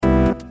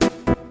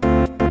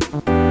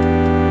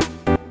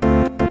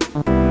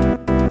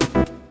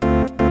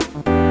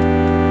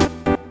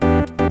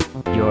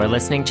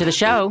listening to the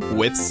show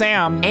with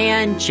Sam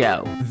and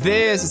Joe.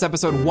 This is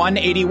episode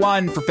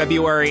 181 for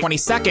February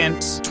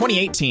 22nd,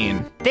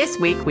 2018. This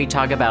week we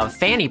talk about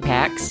fanny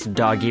packs,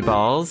 doggy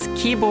balls,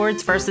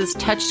 keyboards versus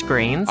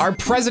touchscreens, our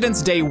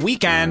President's Day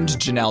weekend,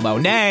 Janelle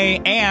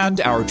Monáe,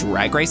 and our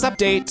Drag Race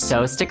update.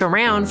 So stick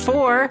around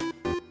for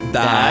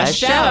the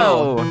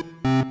show.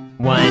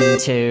 1,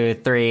 2,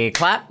 3,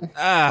 clap.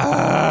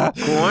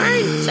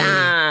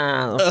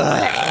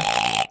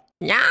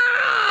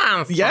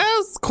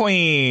 Yes,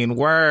 queen.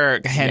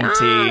 Work,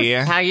 henty.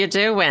 Yes. How you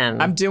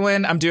doing? I'm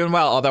doing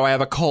well, although I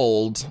have a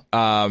cold.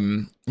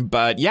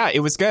 But yeah, it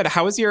was good.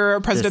 How was your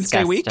President's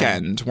Day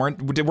weekend?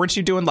 Weren't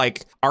you doing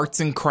like arts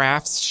and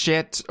crafts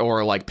shit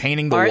or like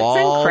painting the walls?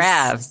 Arts and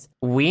crafts.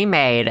 We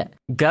made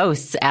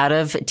ghosts out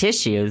of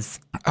tissues.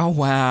 Oh,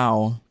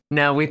 wow.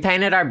 No, we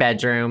painted our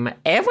bedroom.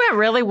 It went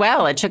really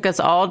well. It took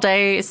us all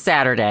day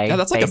Saturday. Yeah,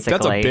 that's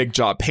a big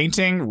job.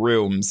 Painting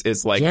rooms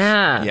is like,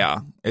 yeah.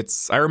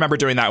 I remember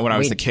doing that when I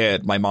was a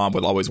kid. My mom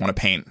would always want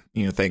to paint,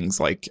 things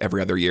like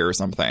every other year or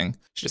something.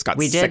 She just got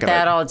sick of it. We did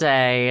that all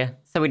day.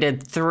 So we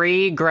did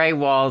 3 gray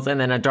walls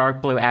and then a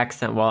dark blue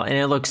accent wall. And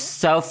it looks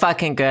so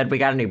fucking good. We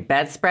got a new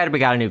bedspread. We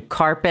got a new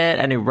carpet,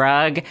 a new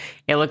rug.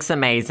 It looks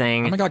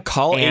amazing. Oh my God,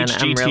 call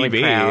HGTV. I'm really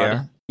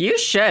proud. You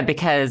should,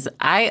 because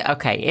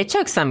it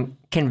took some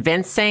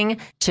convincing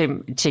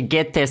to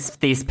get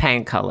these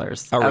paint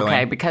colors. Oh, really?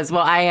 Okay, because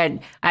I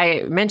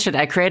mentioned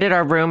I created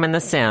our room in The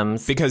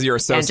Sims. Because you're a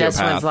sociopath. And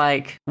Justin was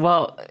like,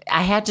 well,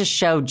 I had to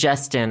show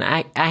Justin.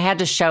 I had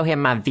to show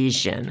him my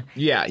vision.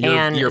 Yeah,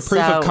 your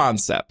proof of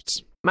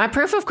concept. My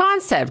proof of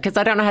concept, because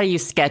I don't know how to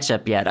use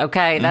SketchUp yet.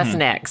 Okay, that's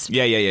next.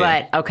 Yeah.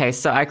 But, okay,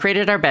 so I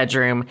created our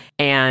bedroom,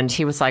 and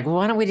he was like, well,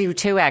 why don't we do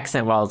 2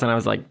 accent walls? And I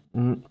was like,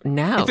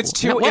 no. If it's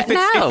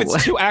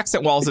 2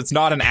 accent walls, it's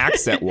not an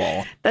accent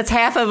wall. That's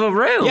half of a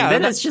room. Yeah,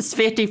 then it's just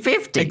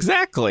 50-50.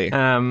 Exactly.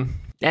 And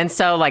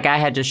so, I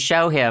had to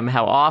show him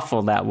how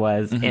awful that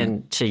was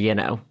and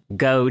to,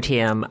 goad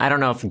him. I don't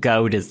know if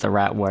goad is the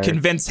right word.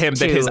 Convince him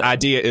that his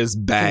idea is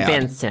bad.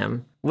 Convince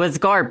him. Was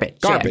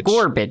garbage. Garbage.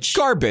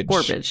 Yeah,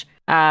 garbage.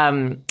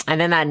 And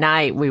then that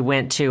night we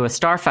went to the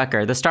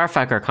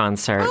Starfucker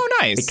concert. Oh,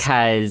 nice.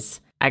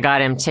 Because I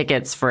got him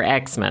tickets for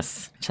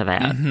Xmas to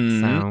that.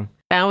 So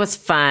that was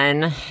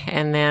fun.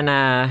 And then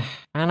I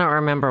don't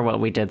remember what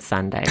we did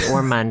Sunday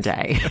or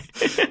Monday.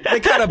 They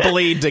kind of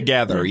bleed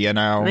together,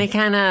 They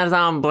kind of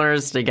all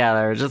blurs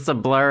together. Just a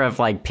blur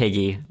of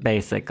Piggy,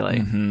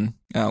 basically.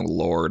 Oh,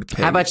 Lord. Pig.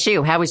 How about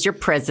you? How was your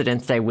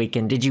President's Day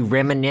weekend? Did you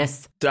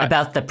reminisce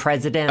about the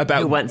president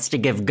who wants to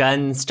give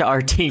guns to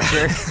our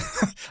teacher?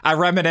 I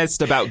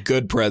reminisced about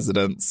good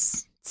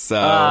presidents. So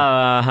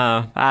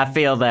I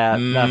feel that.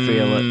 I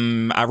feel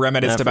it. I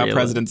reminisced about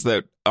presidents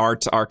that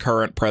aren't our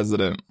current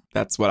president.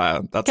 That's what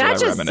I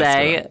reminisced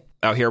about.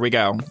 Oh, here we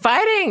go.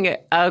 Fighting.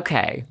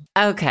 Okay.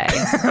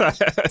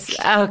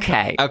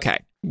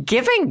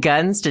 Giving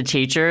guns to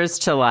teachers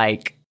to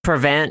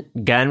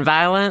prevent gun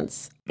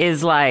violence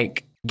is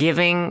like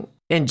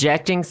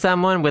injecting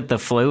someone with the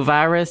flu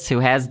virus who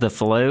has the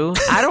flu.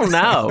 I don't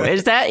know.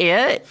 Is that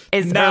it?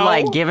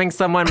 There giving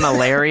someone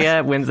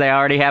malaria when they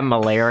already have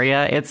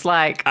malaria? It's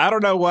like, I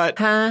don't know what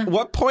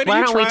point why are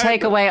you don't we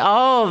take away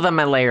all the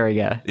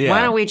malaria? Yeah.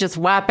 Why don't we just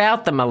wipe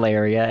out the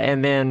malaria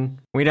and then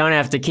we don't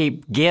have to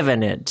keep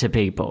giving it to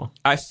people?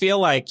 I feel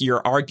like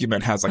your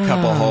argument has a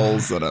couple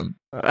holes in them.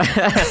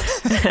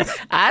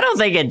 I don't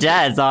think it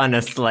does,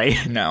 honestly.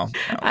 No.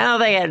 I don't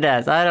think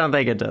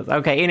it does.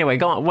 Okay, anyway,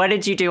 go on. What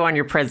did you do on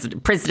your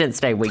President's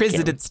Day weekend?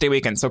 President's Day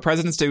weekend. So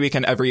President's Day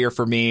weekend every year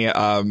for me,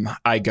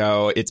 I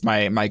go, it's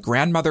my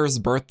grandmother's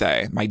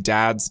birthday, my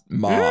dad's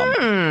mom.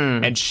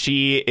 And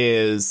she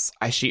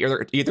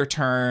either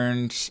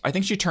turned, I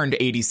think she turned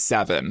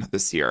 87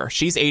 this year.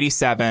 She's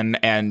 87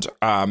 and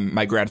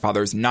my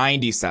grandfather's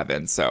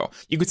 97. So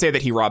you could say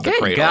that he robbed the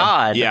cradle. Good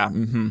God. Yeah.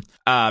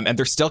 And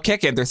they're still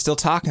kicking. They're still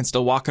talking,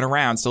 still walking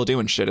around, still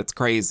doing shit. It's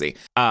crazy.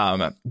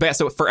 But yeah,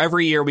 so for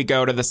every year we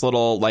go to this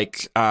little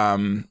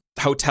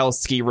hotel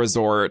ski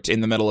resort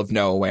in the middle of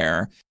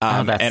nowhere.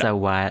 That's so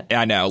white.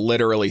 I know,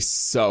 literally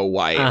so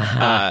white.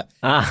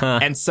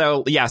 And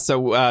so, yeah,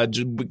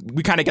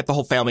 we kind of get the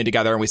whole family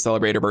together and we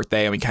celebrate her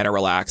birthday and we kind of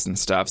relax and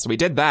stuff. So we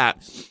did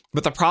that.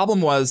 But the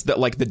problem was that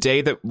the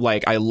day that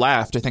I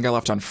left, I think I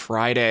left on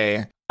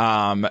Friday.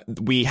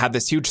 We had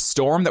this huge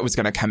storm that was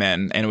going to come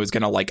in and it was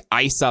going to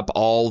ice up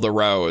all the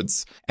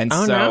roads. And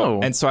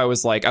so I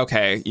was like,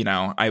 okay,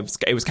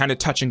 it was kind of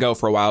touch and go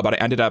for a while, but I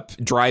ended up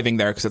driving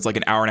there because it's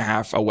an hour and a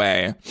half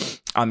away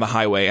on the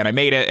highway and I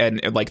made it. And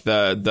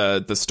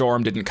the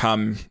storm didn't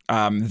come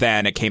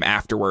then, it came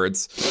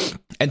afterwards.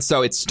 And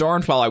so it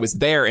stormed while I was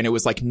there and it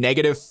was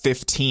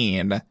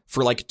 -15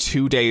 for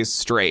 2 days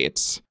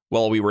straight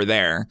while we were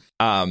there.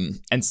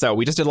 And so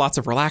we just did lots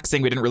of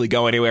relaxing. We didn't really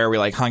go anywhere. We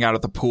hung out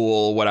at the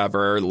pool,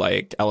 whatever,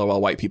 LOL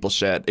white people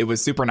shit. It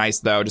was super nice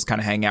though, just kind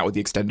of hang out with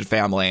the extended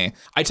family.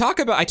 I talked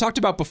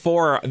about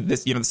before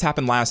this, this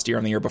happened last year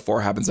and the year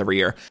before, happens every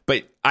year.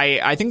 But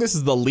I think this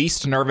is the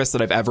least nervous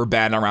that I've ever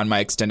been around my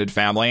extended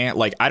family.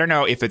 Like, I don't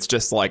know if it's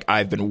just like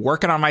I've been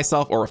working on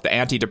myself or if the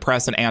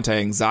antidepressant,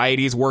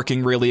 anti-anxiety is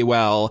working really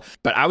well.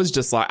 But I was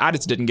just like, I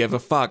just didn't give a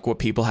fuck what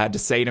people had to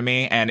say to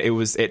me. And it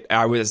was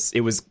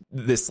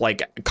this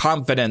like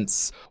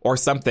confidence or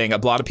something. A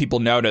lot of people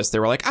noticed. They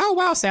were like, oh,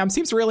 wow, Sam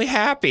seems really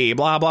happy,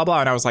 blah, blah, blah.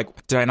 And I was like,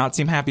 did I not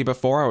seem happy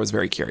before? I was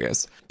very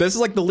curious. This is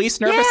like the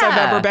least nervous I've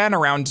ever been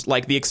around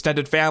like the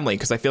extended family,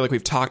 because I feel like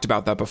we've talked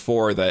about that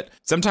before, that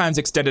sometimes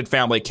extended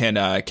family can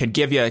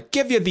give you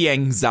the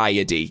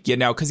anxiety, you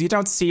know, because you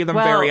don't see them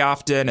very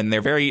often, and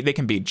they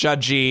can be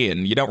judgy,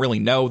 and you don't really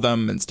know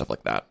them and stuff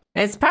like that.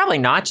 It's probably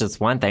not just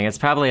one thing. It's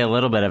probably a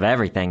little bit of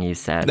everything you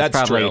said. That's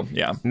it's probably true,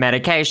 yeah.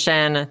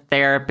 Medication,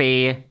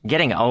 therapy,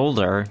 getting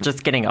older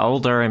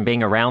and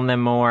being around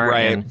them more.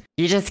 Right. And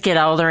you just get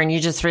older and you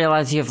just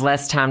realize you have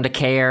less time to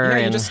care.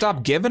 Yeah, you just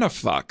stop giving a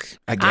fuck,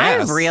 I guess.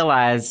 I've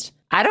realized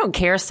I don't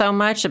care so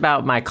much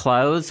about my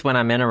clothes when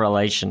I'm in a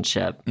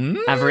relationship.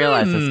 I've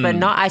realized this,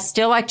 but I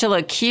still like to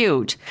look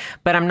cute,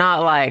 but I'm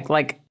not like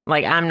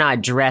I'm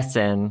not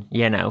dressing,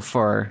 you know,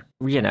 for,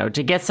 you know,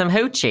 to get some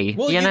hoochie.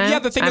 Well, you know? yeah,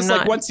 the thing is,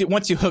 like, once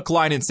you hook,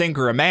 line, and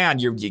sinker a man,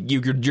 you're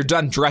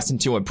done dressing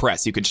to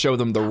impress. You can show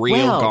them the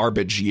real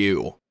garbage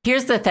you.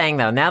 Here's the thing,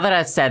 though. Now that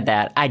I've said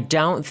that, I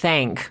don't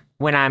think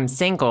when I'm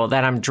single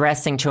that I'm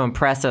dressing to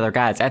impress other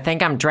guys. I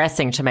think I'm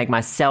dressing to make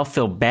myself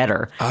feel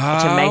better,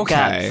 to make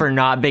up for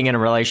not being in a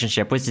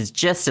relationship, which is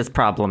just as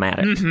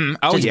problematic.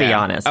 To be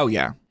honest. Oh,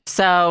 yeah.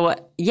 So,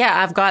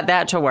 yeah, I've got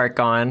that to work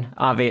on.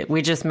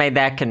 We just made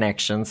that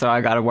connection, so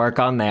I got to work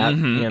on that,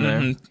 you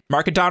know.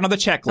 Mark it down on the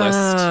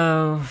checklist.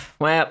 Oh,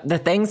 well, the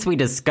things we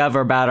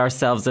discover about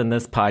ourselves in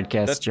this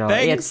podcast, John.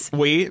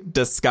 We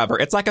discover.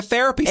 It's like a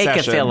therapy session.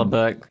 It could fill a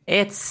book.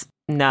 It's...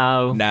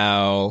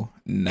 No.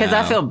 Because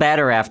I feel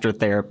better after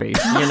therapy,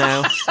 you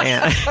know?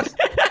 And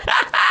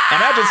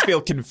I just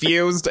feel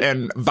confused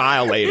and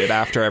violated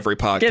after every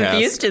podcast.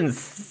 Confused and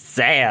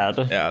sad.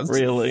 Yeah,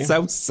 really.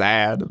 So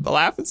sad. The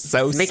laugh is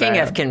so sad. Speaking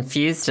of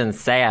confused and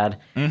sad,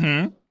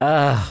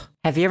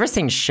 have you ever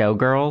seen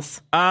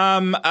Showgirls?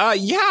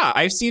 Yeah,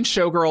 I've seen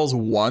Showgirls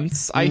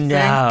once, I think.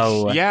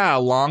 Yeah, a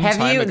long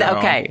time ago.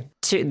 Okay,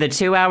 the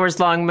 2 hours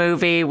long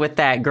movie with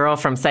that girl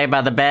from Saved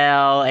by the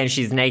Bell, and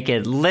she's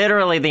naked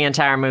literally the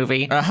entire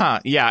movie.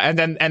 Yeah, and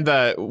isn't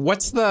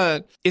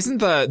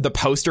the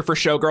poster for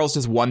Showgirls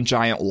just one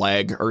giant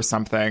leg or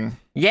something?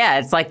 Yeah,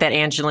 it's like that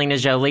Angelina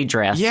Jolie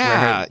dress.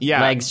 Yeah, where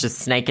her legs just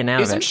snaking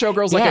out of it. Isn't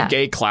Showgirls like a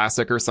gay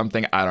classic or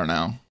something? I don't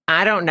know.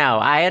 I don't know.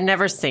 I had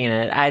never seen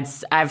it.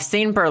 I've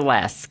seen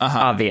Burlesque,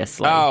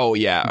 obviously. Oh,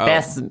 yeah.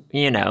 Best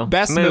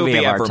movie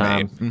of ever our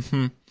time.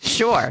 made.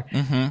 Sure.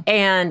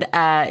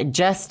 And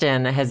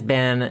Justin has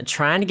been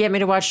trying to get me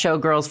to watch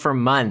Showgirls for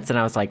months, and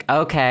I was like,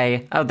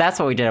 okay. Oh, that's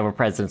what we did over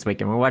President's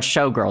Weekend. We watched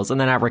Showgirls,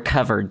 and then I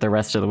recovered the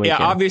rest of the weekend.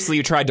 Yeah, obviously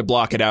you tried to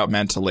block it out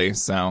mentally,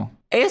 so...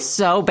 It's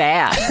so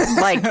bad.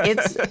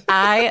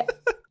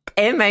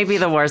 It may be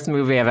the worst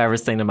movie I've ever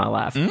seen in my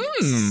life.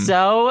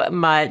 So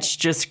much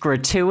just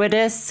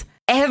gratuitous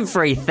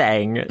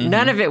everything.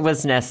 None of it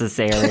was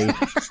necessary.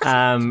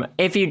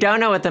 If you don't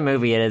know what the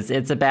movie is,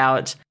 it's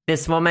about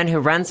this woman who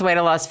runs away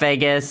to Las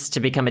Vegas to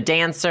become a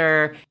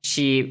dancer.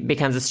 She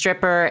becomes a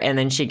stripper, and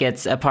then she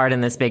gets a part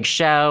in this big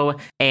show.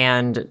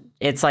 And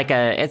I guess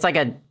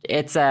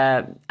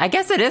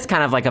it is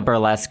kind of like a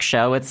burlesque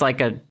show. It's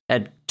like a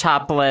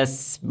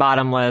topless,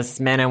 bottomless,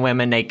 men and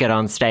women naked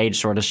on stage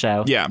sort of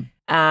show. Yeah.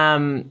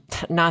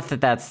 Not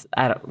that that's,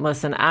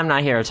 listen, I'm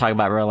not here to talk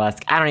about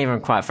burlesque. I don't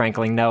even quite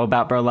frankly know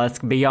about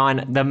burlesque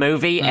beyond the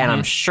movie, and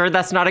I'm sure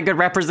that's not a good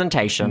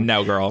representation.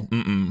 No, girl.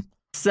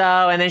 So,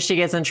 and then she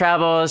gets in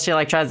trouble. She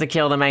tries to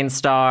kill the main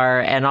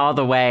star, and all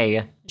the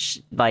way, it's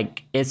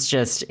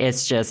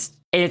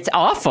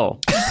awful.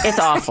 It's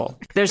awful.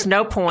 There's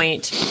no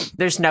point.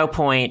 There's no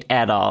point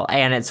at all.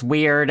 And it's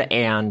weird.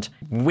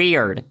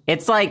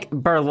 It's like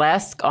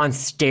burlesque on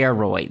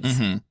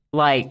steroids.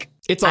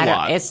 It's a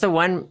lot. It's the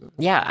one.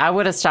 Yeah, I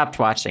would have stopped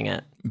watching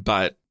it.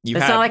 But it's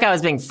not like I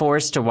was being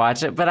forced to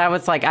watch it, but I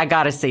was like, I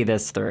got to see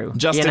this through.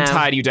 Justin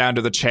tied you down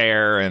to the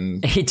chair,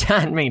 and he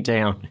tied me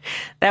down.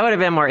 That would have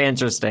been more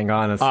interesting,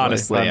 honestly.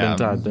 Honestly, I've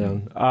been tied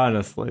down.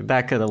 Honestly,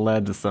 that could have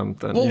led to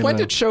something. Well, when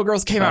did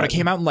Showgirls came out? It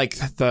came out in like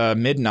the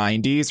mid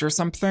 '90s or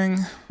something.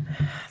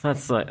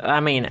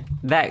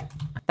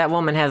 That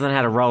woman hasn't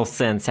had a role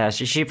since, has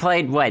she? She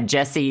played,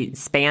 Jessie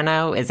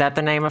Spano? Is that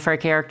the name of her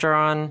character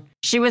on?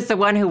 She was the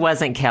one who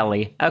wasn't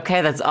Kelly.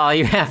 Okay, that's all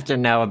you have to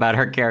know about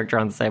her character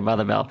on Saved by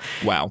the Bell.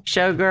 Wow.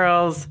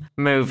 Showgirls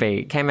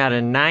movie came out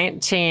in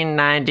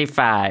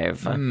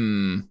 1995.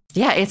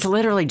 Yeah, it's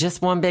literally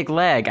just one big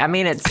leg. I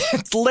mean,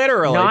 it's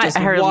literally not just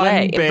her one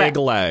leg, big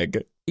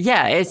leg.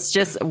 Yeah, it's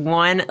just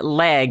one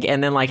leg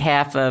and then like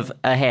half of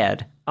a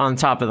head on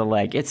top of the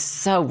leg. It's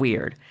so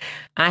weird.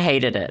 I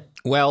hated it.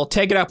 Well,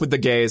 take it up with the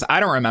gays.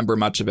 I don't remember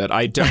much of it.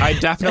 I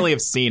definitely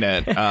have seen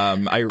it.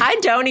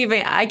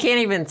 I can't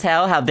even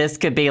tell how this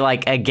could be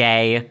like a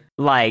gay,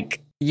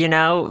 like You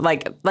know,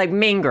 like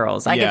Mean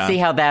Girls. I can see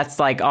how that's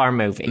like our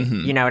movie.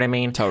 Mm-hmm. You know what I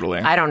mean? Totally.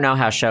 I don't know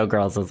how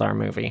Showgirls is our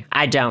movie.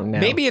 I don't know.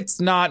 Maybe it's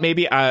not.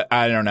 Maybe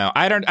I don't know.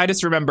 I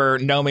just remember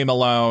Nomi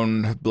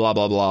Malone, blah,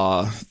 blah,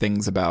 blah,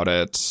 things about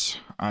it.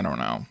 I don't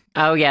know.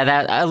 Oh, yeah.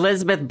 That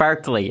Elizabeth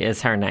Berkley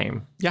is her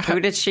name. Yeah.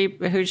 Has she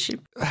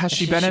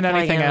been in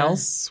anything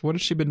else? What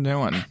has she been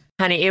doing?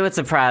 Honey, it would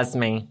surprise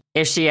me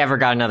if she ever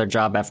got another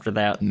job after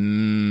that.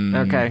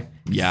 Okay.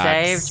 Yikes.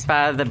 Saved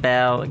by the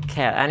Bell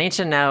cat. I need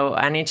to know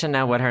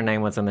what her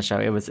name was in the show.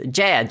 It was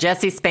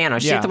Jessie Spano.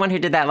 She's the one who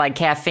did that like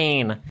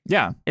caffeine.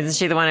 Yeah. Isn't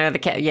she the one who had the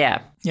cat?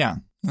 Yeah. Yeah.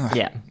 Ugh,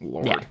 yeah.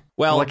 Lord. Yeah.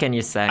 Well, what can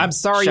you say? I'm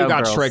sorry you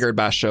got triggered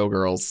by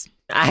Showgirls.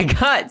 I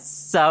got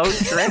so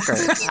triggered.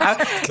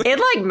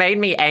 It like made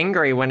me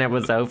angry when it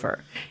was over.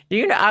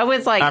 You know, I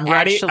was like, I'm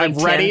ready for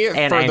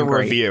the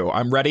review.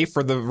 I'm ready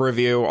for the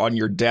review on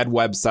your dead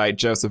website,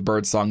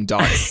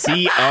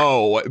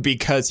 josephbirdsong.co,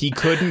 because he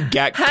couldn't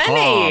get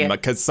 .com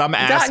because some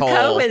asshole.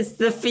 .co is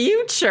the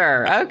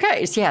future.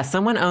 Okay, yeah,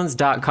 someone owns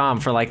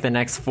 .com for like the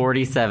next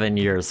 47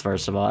 years.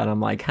 First of all, and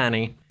I'm like,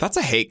 honey, that's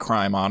a hate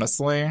crime.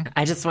 Honestly,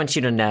 I just want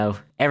you to know,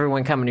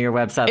 everyone coming to your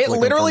website. It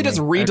literally just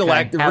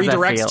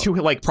redirects to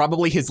like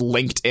probably his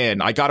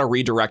LinkedIn. I got a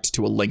redirect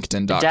to a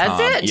LinkedIn.com.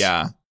 Does it?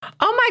 Yeah.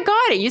 Oh my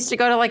God, it used to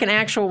go to like an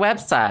actual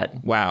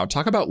website. Wow,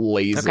 talk about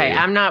lazy. Okay,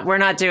 we're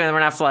not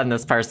flooding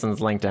this person's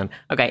LinkedIn.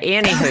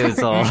 Okay, anywho's.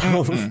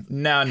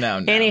 No.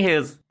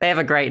 Anywho's, they have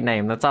a great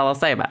name. That's all I'll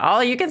say about it.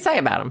 All you can say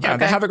about them. Yeah,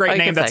 okay? They have a great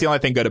name. That's the only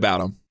thing good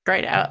about them.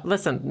 Great.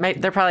 Listen,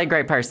 they're probably a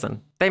great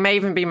person. They may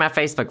even be my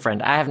Facebook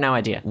friend. I have no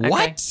idea. Okay?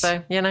 What?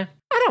 So, you know.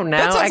 I don't know.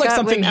 That sounds like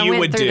something you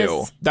would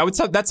do.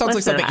 That sounds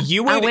like something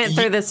you would. I went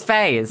through this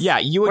phase. Yeah,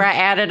 you would. Where I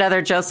added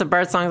other Joseph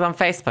Bird songs on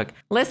Facebook.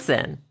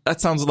 Listen.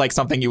 That sounds like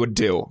something you would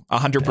do.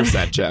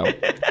 100%, Joe.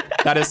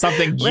 That is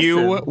something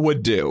you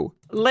would do.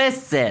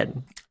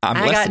 Listen.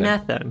 I got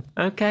nothing.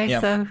 Okay,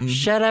 so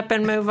shut up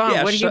and move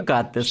on. What do you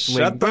got this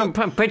week?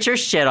 Put your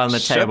shit on the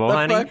table,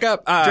 honey. Fuck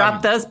up.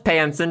 Drop those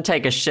pants and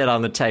take a shit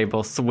on the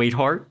table,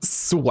 sweetheart.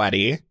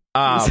 Sweaty.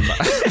 God.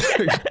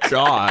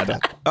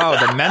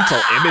 Oh, the mental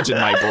image in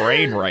my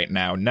brain right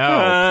now.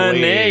 No,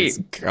 please.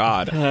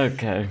 God.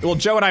 Okay. Well,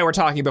 Joe and I were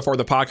talking before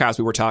the podcast.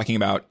 We were talking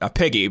about a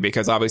Piggy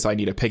because obviously I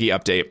need a Piggy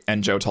update.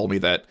 And Joe told me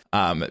that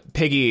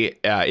Piggy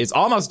is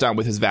almost done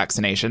with his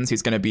vaccinations.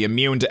 He's going to be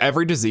immune to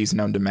every disease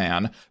known to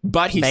man.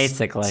 But he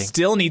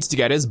still needs to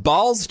get his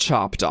balls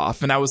chopped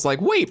off. And I was like,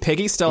 wait,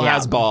 Piggy still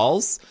has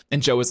balls?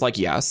 And Joe was like,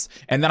 yes.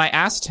 And then I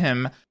asked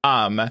him,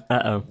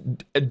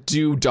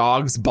 do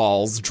dogs'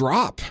 balls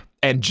drop?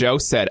 And Joe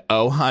said,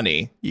 oh,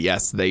 honey,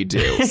 yes, they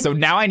do. So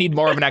now I need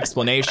more of an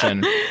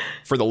explanation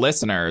for the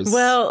listeners.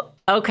 Well,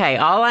 okay.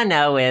 All I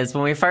know is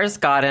when we first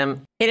got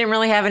him, he didn't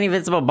really have any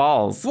visible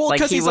balls. Well,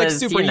 because he's like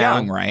super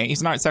young, right?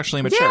 He's not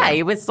sexually mature. Yeah,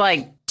 he was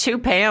like 2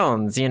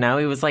 pounds, you know,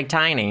 he was like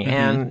tiny. Mm-hmm.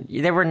 And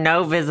there were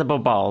no visible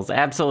balls,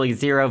 absolutely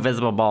zero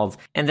visible balls.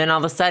 And then all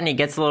of a sudden he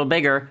gets a little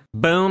bigger.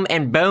 Boom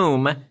and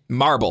boom.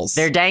 Marbles.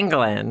 They're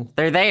dangling.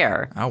 They're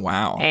there. Oh,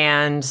 wow.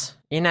 And,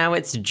 you know,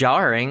 it's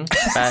jarring,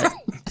 but...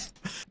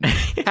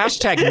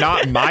 Hashtag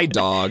not my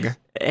dog.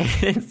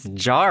 It's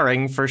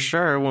jarring for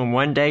sure when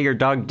one day your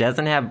dog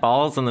doesn't have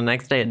balls and the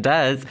next day it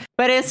does.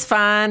 But it's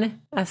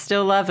fine. I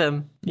still love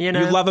him. You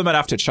know? You love him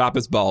enough to chop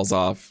his balls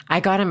off. I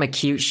got him a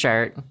cute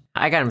shirt.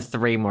 I got him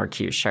 3 more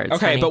cute shirts.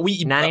 Okay, honey. but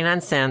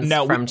 99 cents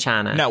from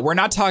China. No, we're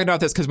not talking about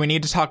this because we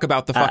need to talk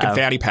about the fucking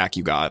fanny pack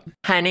you got.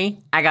 Honey,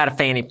 I got a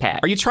fanny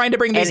pack. Are you trying to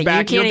bring these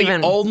back? You're the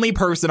only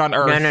person on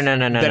earth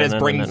that is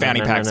bringing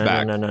fanny packs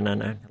back.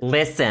 No.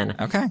 Listen.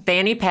 Okay.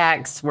 Fanny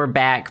packs were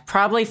back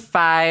probably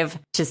 5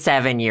 to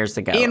 7 years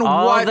ago. In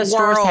all what the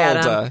stores world?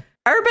 had them.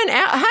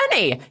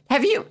 Honey,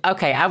 have you?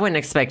 Okay, I wouldn't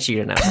expect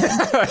you to know,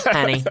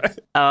 honey.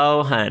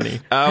 Oh,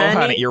 honey. Oh,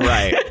 honey, you're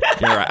right.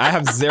 I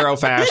have zero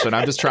fashion.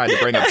 I'm just trying to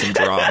bring up some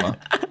drama.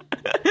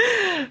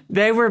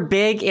 They were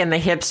big in the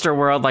hipster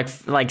world like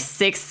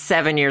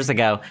 6-7 years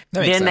ago.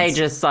 Then they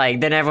just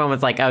then everyone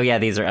was like, oh yeah,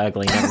 these are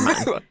ugly. Never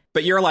mind.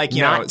 But you're like,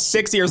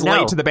 6 years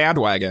late to the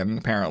bandwagon,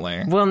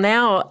 apparently. Well,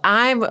 now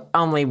I'm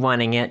only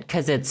wanting it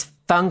because it's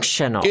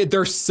functional.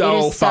 They're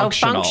so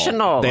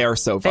functional. They are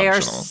so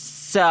functional.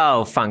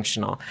 So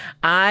functional.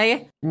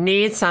 I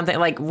need something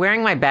like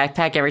wearing my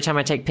backpack every time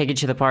I take Piggy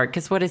to the park.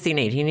 Because what does he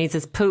need? He needs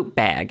his poop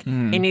bag.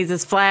 He needs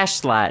his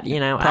flashlight. You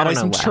know, probably I don't know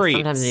some treats.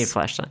 Sometimes I need a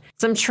flashlight.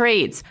 Some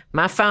treats.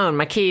 My phone,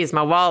 my keys,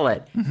 my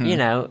wallet. You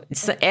know,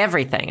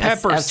 everything.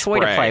 Pepper a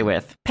spray. Toy to play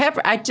with.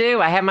 Pepper. I do.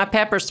 I have my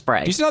pepper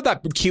spray. Do you still have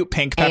that cute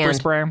pink pepper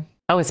spray?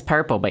 Oh, it's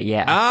purple, but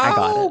yeah, I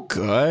got it. Oh,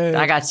 good.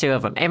 I got 2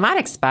 of them. It might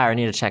expire. I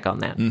need to check on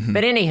that.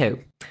 But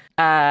anywho.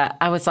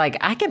 I was like,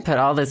 I can put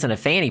all this in a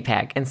fanny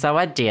pack. And so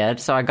I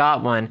did. So I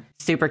got one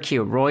super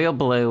cute, royal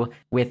blue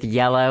with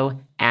yellow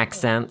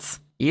accents.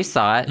 You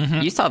saw it.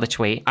 You saw the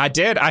tweet. I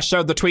did. I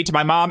showed the tweet to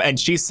my mom and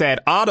she said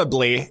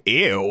audibly,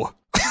 ew.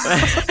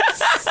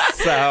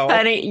 So,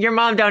 honey, your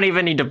mom don't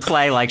even need to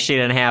play like she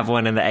didn't have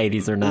one in the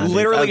 80s or 90s.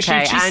 Literally,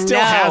 okay? she still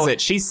has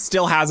it. She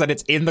still has it.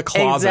 It's in the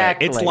closet.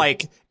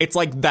 Exactly. It's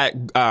like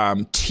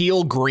that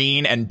teal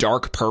green and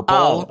dark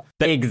purple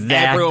that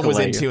everyone was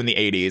into in the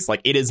 80s.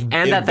 Like, it is and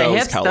in that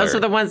those colors. Those are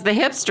the ones the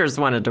hipsters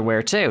wanted to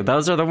wear too.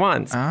 Those are the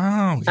ones.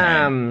 Oh,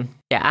 okay.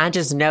 Yeah, I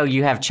just know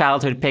you have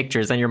childhood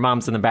pictures and your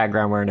mom's in the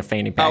background wearing a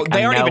fanny pack. Oh,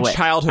 they aren't even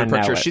childhood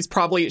pictures. It.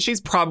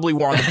 She's probably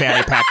worn the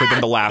fanny pack within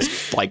the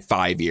last like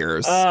 5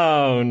 years.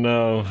 Oh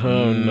no.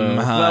 Honey.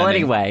 Well,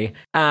 anyway,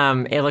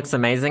 it looks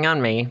amazing on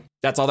me.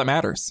 That's all that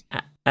matters.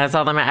 That's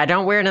all that matters. I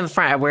don't wear it in the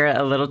front. I wear it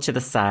a little to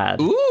the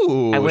side.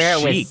 Ooh, I wear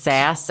chic. it with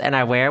sass and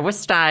I wear it with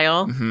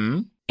style.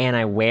 Mm-hmm. And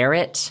I wear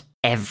it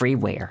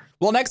everywhere.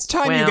 Well, next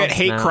time you get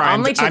hate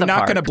crimes, I'm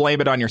not going to blame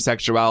it on your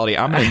sexuality.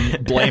 I'm going to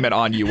blame it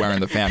on you wearing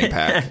the fanny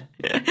pack.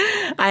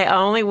 I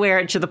only wear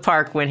it to the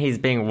park when he's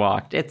being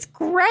walked. It's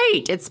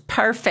great. It's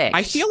perfect.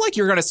 I feel like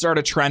you're going to start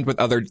a trend with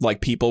other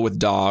like people with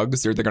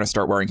dogs, or they're going to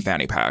start wearing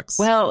fanny packs.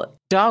 Well,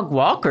 dog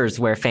walkers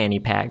wear fanny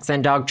packs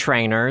and dog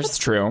trainers. That's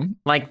true.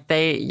 Like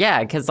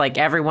because like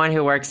everyone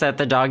who works at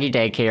the doggy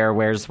daycare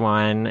wears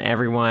one.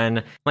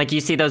 Everyone, like you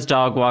see those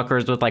dog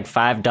walkers with like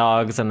 5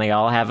 dogs and they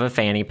all have a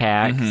fanny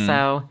pack. Mm-hmm.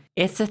 So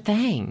it's a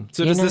thing.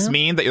 So does this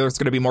mean that there's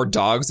going to be more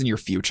dogs in your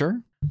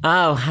future?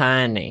 Oh,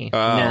 honey.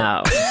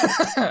 No.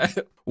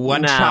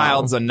 One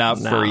child's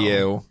enough for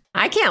you.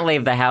 I can't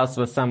leave the house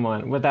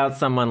without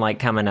someone like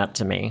coming up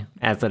to me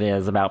as it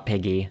is about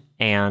Piggy.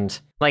 And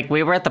like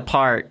we were at the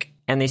park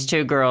and these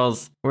 2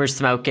 girls were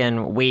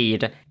smoking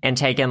weed and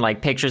taking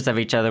like pictures of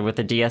each other with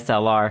a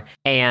DSLR.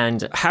 And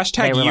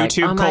hashtag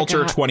YouTube like,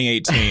 culture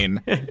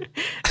 2018. And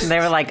they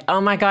were like,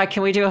 oh my God,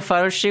 can we do a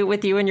photo shoot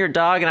with you and your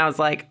dog? And I was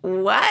like,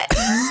 what?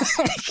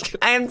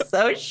 I am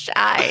so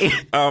shy.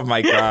 Oh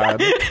my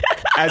God.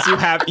 As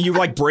you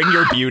like bring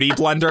your beauty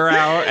blender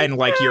out and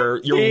like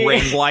your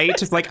ring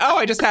light. It's like, oh,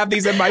 I just have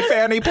these in my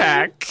fanny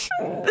pack.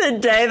 The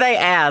day they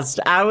asked,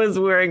 I was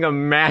wearing a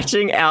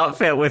matching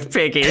outfit with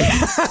Piggy.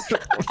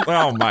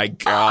 Oh my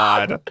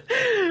God.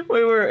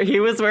 He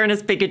was wearing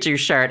his Pikachu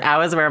shirt. I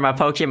was wearing my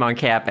Pokemon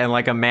cap and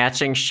like a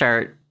matching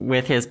shirt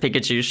with his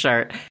Pikachu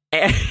shirt.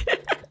 And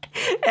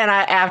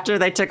after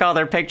they took all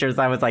their pictures,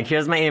 I was like,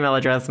 here's my email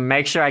address.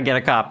 Make sure I get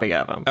a copy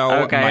of them.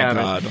 Oh, okay, my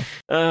honey. God.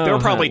 Oh, they were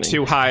probably honey.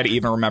 too high to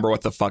even remember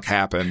what the fuck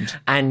happened.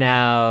 I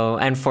know.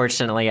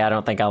 Unfortunately, I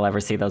don't think I'll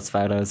ever see those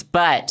photos.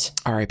 But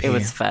R.I.P. It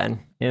was fun.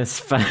 It was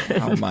fun.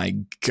 Oh, my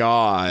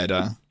God.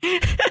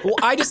 Well,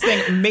 I just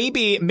think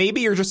maybe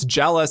you're just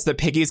jealous that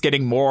Piggy's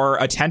getting more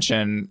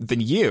attention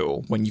than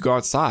you when you go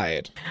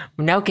outside.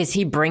 No, because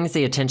he brings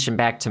the attention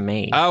back to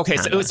me. Okay,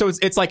 so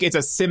it's like it's a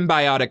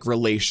symbiotic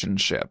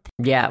relationship.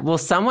 Yeah. Well,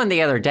 someone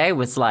the other day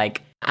was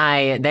like,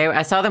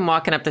 I saw them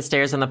walking up the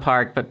stairs in the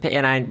park,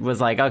 and I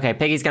was like, okay,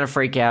 Piggy's gonna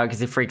freak out because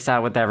he freaks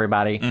out with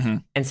everybody. Mm-hmm.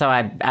 And so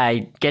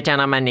I get down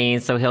on my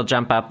knees so he'll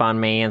jump up on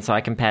me and so I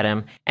can pet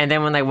him. And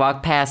then when they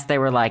walked past, they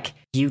were like,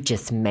 you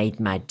just made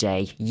my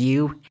day.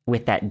 You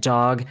with that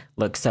dog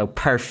look so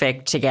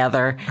perfect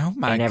together. Oh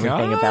my And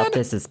everything God. about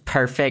this is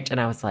perfect. And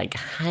I was like,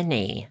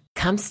 honey,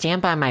 come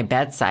stand by my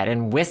bedside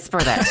and whisper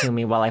that to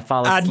me while I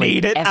fall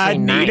asleep. I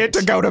need it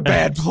to go to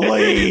bed,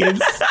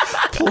 please.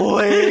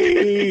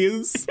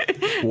 Please.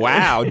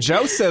 Wow.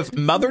 Joseph,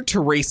 Mother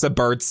Teresa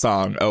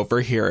birdsong over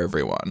here,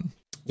 everyone.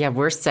 Yeah,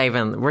 we're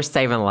saving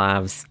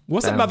lives.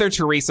 Wasn't Mother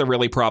Teresa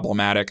really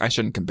problematic? I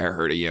shouldn't compare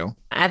her to you.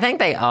 I think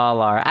they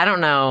all are. I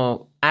don't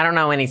know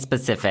any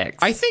specifics.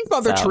 I think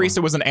Mother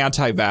Teresa was an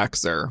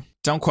anti-vaxxer.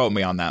 Don't quote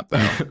me on that,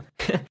 though.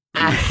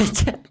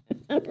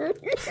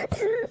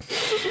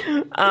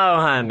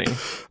 Oh, honey.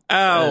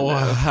 Oh,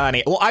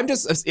 honey. Well, I'm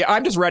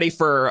just ready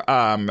for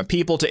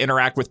people to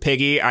interact with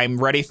Piggy. I'm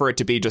ready for it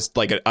to be just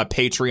like a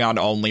Patreon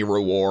only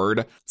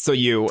reward. So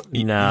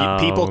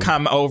people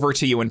come over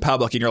to you in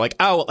public and you're like,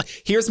 oh,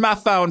 here's my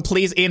phone.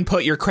 Please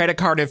input your credit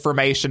card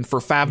information for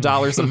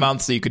 $5 a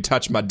month so you could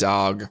touch my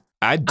dog.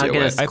 I'll get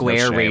a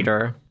square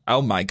reader.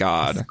 Oh my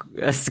God.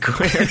 A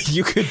square.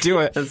 You could do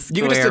it.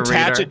 You could just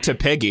attach it to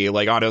Piggy,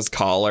 like on his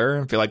collar,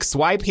 and be like,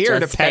 swipe here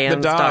to pet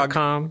the dog.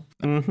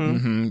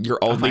 Mm-hmm. Your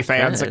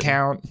OnlyFans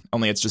account.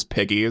 Only it's just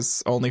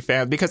Piggy's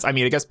OnlyFans. Because, I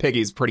mean, I guess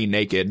Piggy's pretty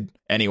naked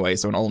anyway,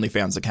 so an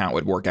OnlyFans account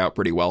would work out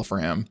pretty well for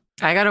him.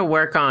 I got to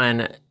work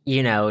on,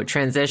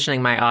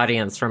 transitioning my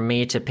audience from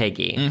me to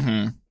Piggy.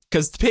 Mm-hmm.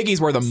 Because Piggy's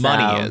where the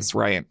money is,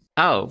 right?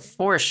 Oh,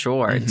 for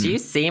sure. Mm-hmm. Do you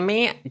see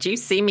me? Do you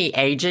see me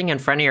aging in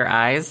front of your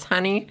eyes,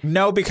 honey?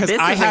 No, because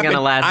I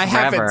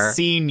haven't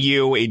seen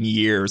you in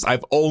years.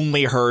 I've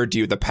only heard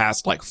you the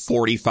past,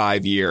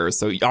 45 years.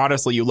 So,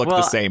 honestly, you look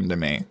the same to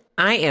me.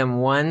 I am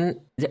one.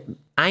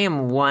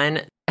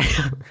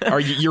 Are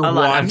you're one?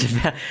 I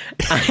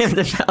am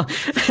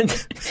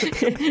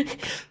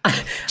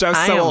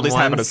Joe's so old he's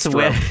having a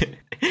stroke.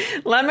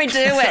 Let me do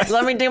it.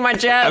 Let me do my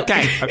joke.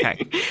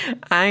 Okay.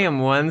 I am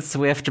one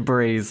swift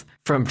breeze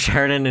from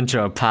turning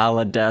into a pile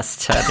of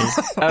dust, honey.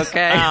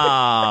 Okay?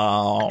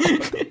 Oh.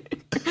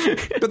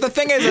 But the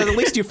thing is, at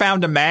least you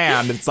found a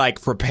man that's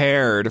like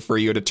prepared for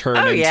you to turn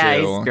into. Yeah,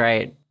 he's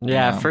great.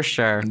 Yeah, for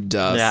sure.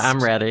 Dust. Yeah,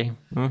 I'm ready.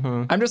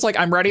 Mm-hmm. I'm just like,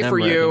 I'm ready for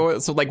you.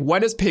 So like,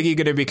 when is Piggy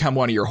going to become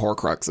one of your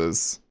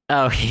Horcruxes?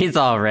 Oh, he's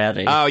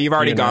already. Oh, you've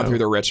already gone through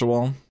the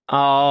ritual?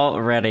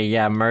 Already,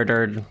 yeah,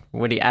 murdered.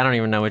 I don't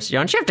even know which.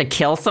 Don't you have to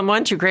kill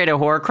someone to create a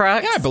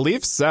Horcrux? Yeah, I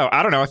believe so.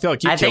 I don't know. I feel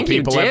like you kill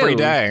people every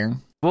day.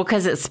 Well,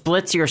 because it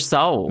splits your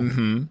soul.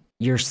 Mm-hmm.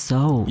 Your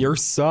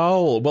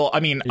soul. Well, I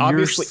mean,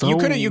 obviously,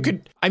 you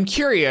could. I'm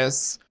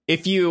curious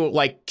if you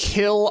like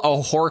kill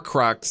a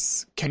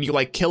Horcrux. Can you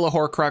like kill a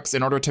Horcrux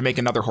in order to make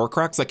another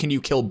Horcrux? Like, can you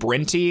kill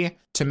Brinty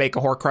to make a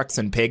Horcrux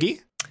in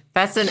Piggy?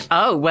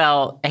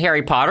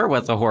 Harry Potter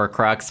was a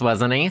Horcrux,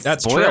 wasn't he?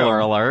 That's Spoiler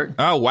true. alert.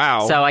 Oh,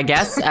 wow. So I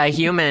guess a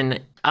human.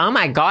 Oh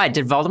my God!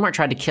 Did Voldemort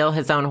try to kill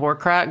his own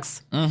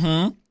Horcrux?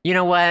 Mm-hmm. You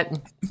know what?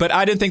 But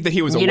I didn't think that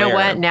he was aware. You know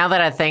what? Now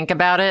that I think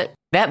about it.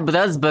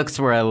 Those books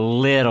were a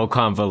little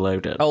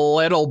convoluted. A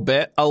little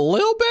bit.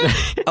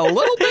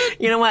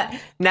 You know what?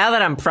 Now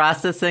that I'm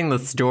processing the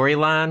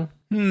storyline,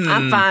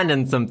 I'm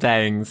finding some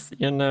things,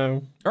 you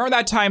know. Or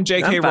that time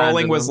J.K.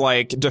 Rowling was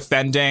like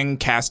defending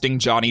casting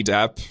Johnny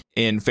Depp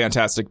in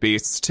Fantastic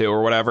Beasts 2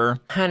 or whatever.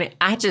 Honey,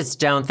 I just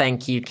don't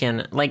think you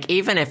can, like,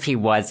 even if he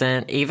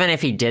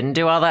didn't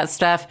do all that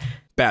stuff,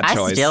 bad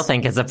choice. I still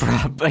think it's a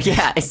problem.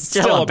 Yeah, it's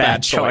still a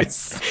bad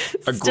choice.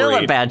 Still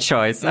a bad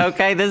choice.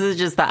 Okay, this is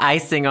just the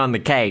icing on the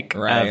cake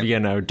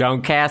of,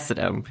 don't cast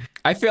him.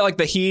 I feel like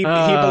that he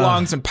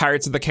belongs in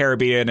Pirates of the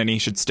Caribbean and he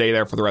should stay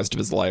there for the rest of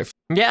his life.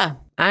 Yeah,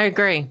 I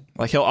agree.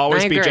 Like, he'll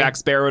always be Jack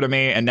Sparrow to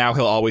me, and now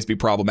he'll always be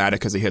problematic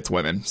because he hits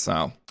women.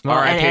 So, well,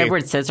 and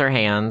Edward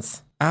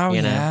Scissorhands. Oh,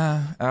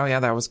 yeah. Oh, yeah,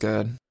 that was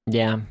good.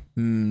 Yeah.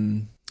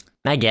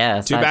 I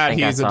guess. Too bad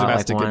he's a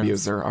domestic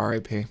abuser.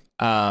 R.I.P.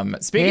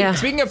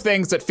 Speaking of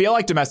things that feel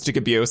like domestic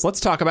abuse, let's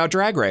talk about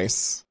Drag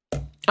Race.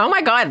 Oh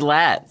my God,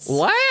 let's.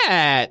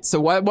 So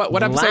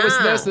what episode was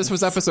this? This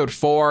was episode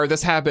 4.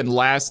 This happened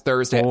last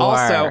Thursday. 4.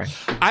 Also,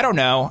 I don't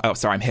know. Oh,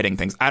 sorry, I'm hitting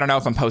things. I don't know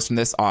if I'm posting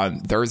this on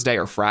Thursday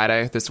or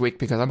Friday this week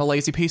because I'm a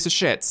lazy piece of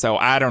shit. So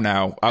I don't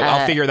know.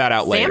 I'll figure that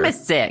out later. Sam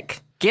is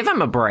sick. Give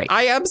him a break.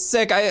 I am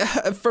sick.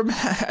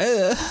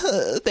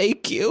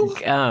 Thank you.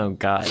 Oh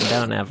God,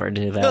 don't ever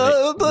do that.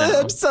 No.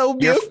 I'm so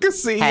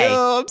mucusy. My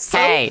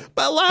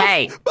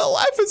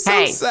life is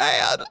so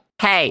sad.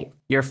 Hey,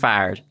 you're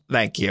fired.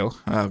 Thank you.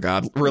 Oh,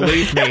 God.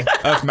 Relieve me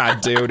of my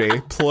duty.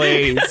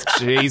 Please.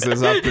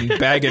 Jesus, I've been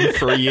begging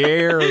for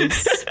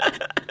years.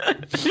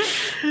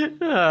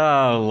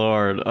 Oh,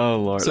 Lord.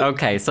 So,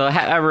 okay, so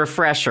a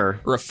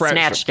refresher.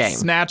 Snatch Game.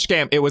 Snatch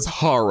Game. It was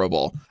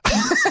horrible.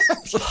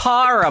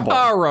 Horrible.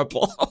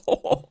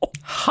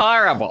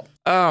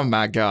 Oh,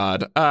 my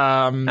God.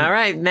 All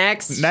right,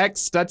 next.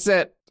 That's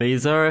it.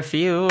 These are a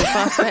few.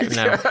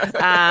 No.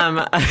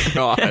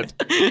 God.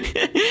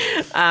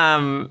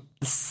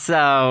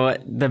 So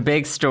the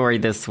big story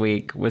this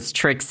week was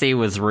Trixie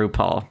was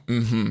RuPaul.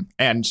 Mm-hmm.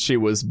 And she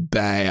was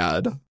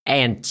bad.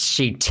 And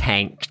she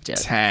tanked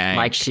it.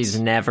 Like she's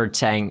never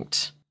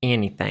tanked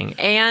anything.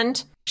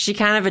 And she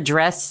kind of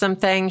addressed some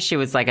things. She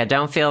was like, I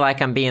don't feel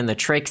like I'm being the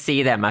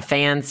Trixie that my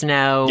fans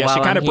know. Yeah,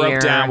 she kind of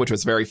broke down, which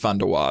was very fun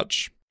to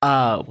watch.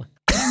 Oh,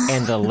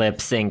 and the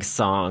lip sync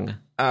song.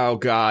 Oh,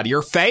 God.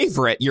 Your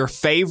favorite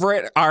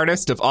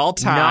artist of all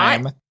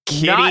time,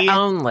 Kitty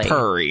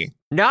Purry.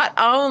 Not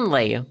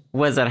only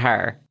was it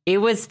her, it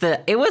was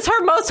her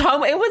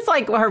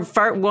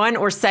one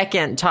or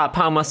second top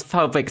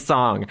homophobic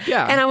song.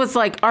 Yeah. And I was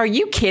like, are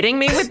you kidding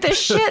me with this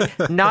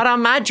shit? Not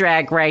on my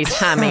Drag Race,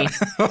 honey.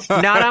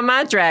 Not on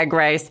my Drag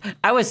Race.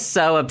 I was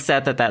so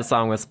upset that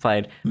song was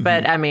played. Mm-hmm.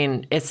 But I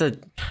mean, this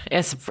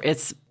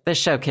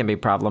show can be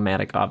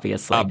problematic,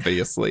 obviously.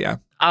 Obviously, yeah.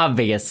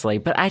 Obviously,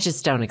 but I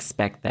just don't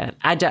expect that.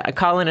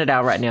 Calling it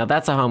out right now,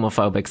 that's a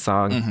homophobic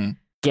song. Mm-hmm.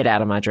 Get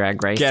out of my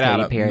Drag Race, Get out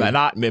of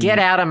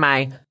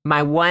my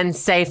one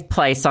safe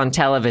place on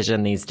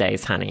television these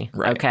days, honey.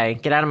 Right. Okay,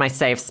 get out of my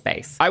safe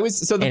space.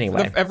 So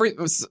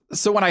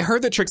when I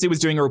heard that Trixie was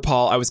doing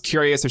RuPaul, I was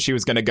curious if she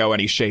was going to go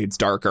any shades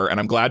darker, and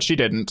I'm glad she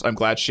didn't. I'm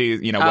glad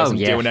she, wasn't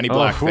doing any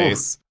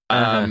blackface.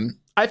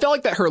 I felt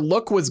like that her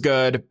look was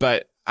good,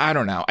 but I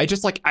don't know. I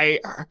just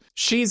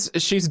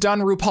she's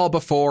done RuPaul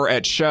before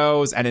at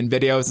shows and in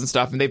videos and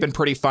stuff, and they've been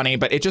pretty funny,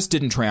 but it just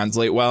didn't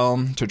translate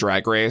well to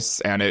Drag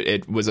Race, and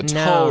it was a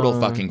total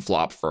fucking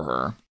flop for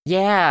her.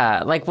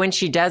 Yeah, like when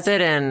she does it,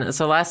 and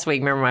so last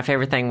week, remember my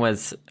favorite thing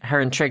was her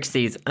and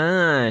Trixie's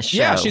show.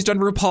 Yeah, she's done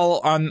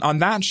RuPaul on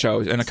that show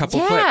in a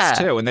couple clips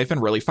too, and they've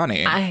been really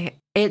funny.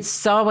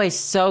 It's always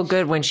so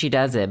good when she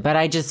does it, but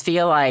I just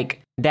feel like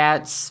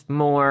that's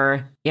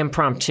more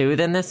impromptu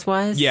than this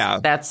was. Yeah.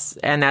 That's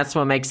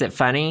what makes it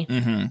funny.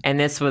 Mm-hmm. And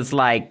this was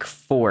like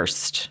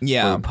forced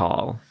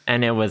RuPaul.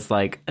 And it was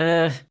like,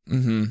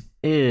 Mm-hmm.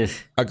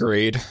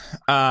 Agreed.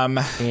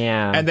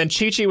 Yeah. And then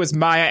Chi-Chi was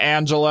Maya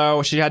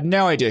Angelou. She had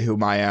no idea who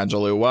Maya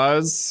Angelou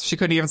was. She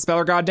couldn't even spell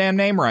her goddamn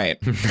name right.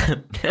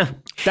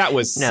 That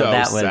was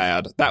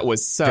sad. That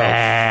was so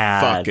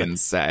fucking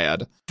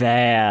sad.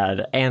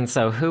 Bad. And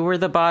so who were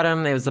the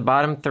bottom? It was the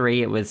bottom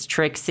 3. It was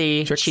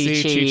Trixie,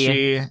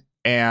 Chi-Chi,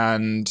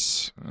 and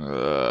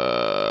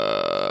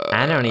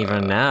I don't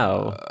even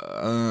know.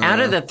 Out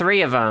of the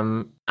three of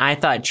them, I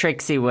thought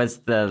Trixie was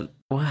the...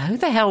 Well, who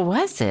the hell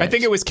was it? I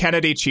think it was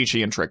Kennedy, Chi-Chi,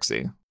 and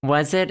Trixie.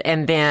 Was it?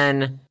 And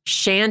then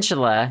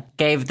Shangela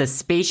gave the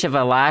speech of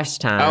a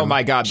lifetime. Oh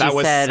my God,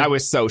 I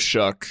was so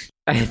shook.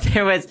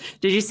 Did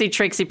you see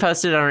Trixie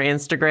posted on her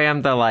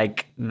Instagram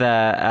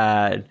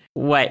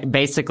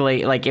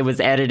basically like it was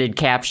edited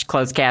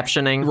closed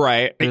captioning?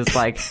 Right. It was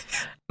like,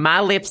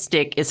 my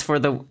lipstick is for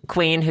the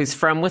queen who's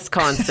from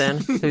Wisconsin,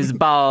 who's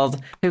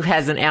bald, who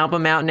has an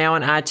album out now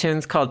on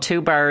iTunes called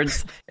Two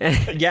Birds.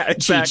 Yeah,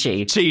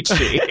 exactly.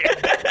 Chi-Chi.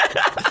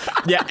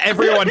 Yeah,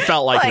 everyone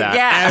felt like that.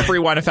 Yeah.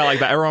 Everyone felt like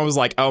that. Everyone was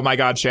like, oh my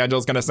God,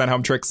 Shangela's going to send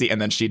home Trixie. And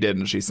then she did,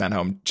 and she sent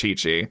home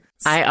Chi-Chi.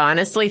 I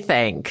honestly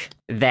think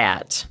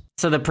that...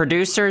 So the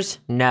producers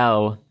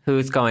know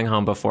who's going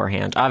home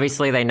beforehand.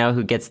 Obviously, they know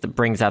who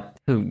brings up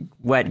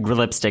what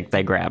lipstick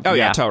they grab. Oh,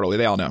 yeah, totally.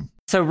 They all know.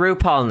 So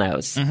RuPaul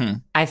knows. Mm-hmm.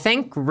 I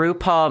think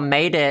RuPaul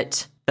made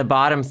it the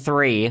bottom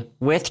three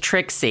with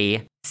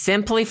Trixie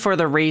simply for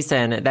the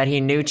reason that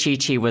he knew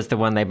Chi-Chi was the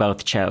one they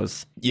both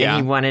chose. Yeah.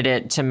 And he wanted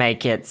it to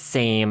make it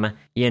seem,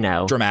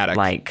 dramatic.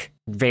 Like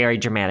very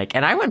dramatic.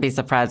 And I wouldn't be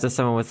surprised if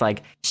someone was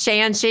like,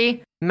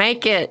 Shanji,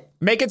 make it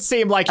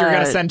seem like you're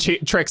going to send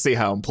Trixie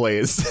home,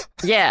 please.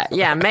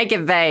 Yeah, make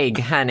it vague,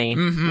 honey.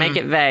 Mm-hmm. Make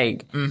it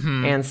vague.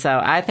 Mm-hmm. And so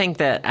I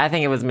think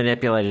it was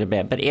manipulated a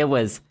bit, but I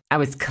was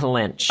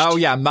clenched. Oh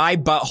yeah, my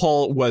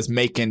butthole was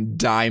making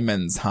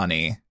diamonds,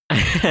 honey.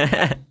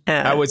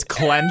 I was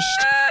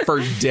clenched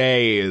for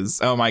days.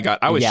 Oh my God,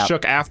 I was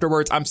shook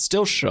afterwards. I'm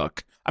still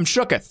shook. I'm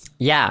shooketh.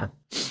 Yeah,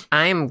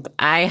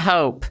 I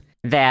hope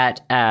that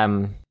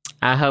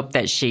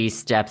she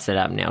steps it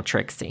up now,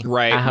 Trixie.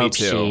 Right, I hope me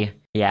too.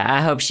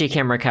 I hope she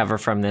can recover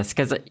from this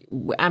because,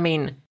 I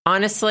mean,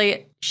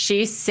 honestly,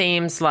 she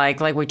seems like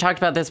we talked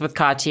about this with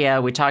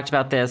Katya. We talked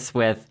about this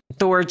with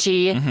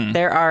Thorgy. Mm-hmm.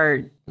 There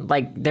are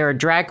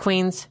drag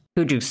queens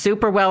who do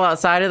super well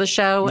outside of the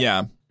show.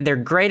 Yeah. They're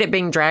great at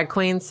being drag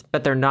queens,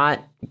 but they're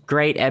not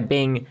great at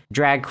being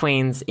drag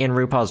queens in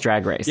RuPaul's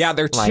Drag Race. Yeah,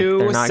 they're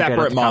two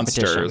separate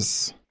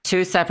monsters.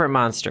 Two separate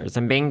monsters.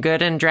 And being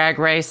good in Drag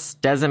Race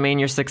doesn't mean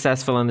you're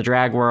successful in the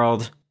drag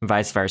world,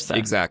 vice versa.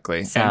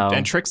 Exactly. So,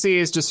 and Trixie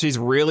is she's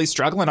really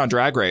struggling on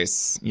Drag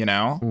Race,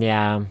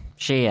 Yeah,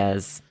 she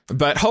is.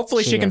 But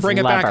hopefully she can bring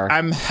it back. Her.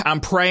 I'm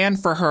praying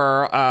for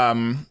her.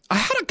 I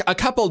had a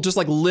couple just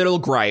little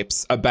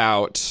gripes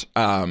about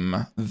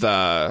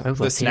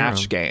the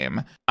Snatch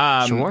game.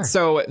 Sure.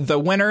 So the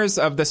winners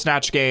of the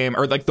Snatch game,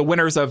 or the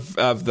winners of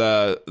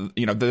the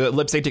the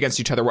lip synced against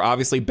each other, were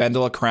obviously Ben de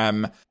la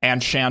Creme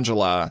and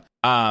Shangela.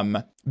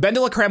 Ben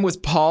de la Creme was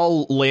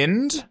Paul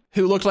Lind,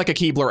 who looked like a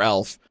Keebler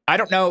elf. I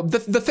don't know.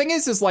 The thing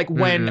is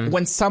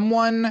when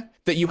someone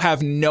that you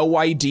have no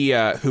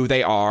idea who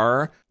they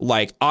are,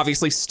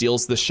 obviously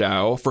steals the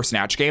show for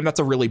Snatch Game, that's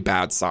a really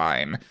bad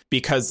sign.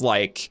 Because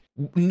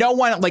no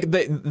one,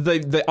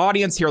 the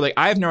audience here,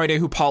 I have no idea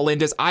who Paul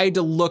Lind is. I had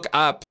to look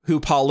up who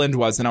Paul Lind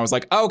was, and I was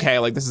like,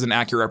 okay, this is an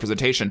accurate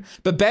representation.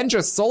 But Ben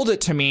just sold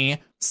it to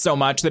me so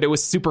much that it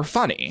was super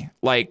funny.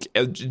 Blew it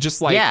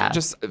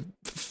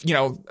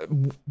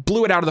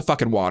out of the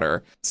fucking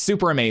water.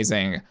 Super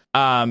amazing.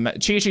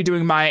 Chi-Chi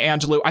doing Maya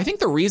Angelou. I think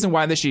the reason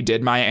why that she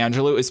did Maya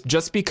Angelou is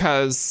just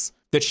because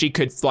that she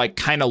could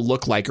kind of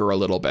look like her a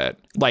little bit.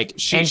 And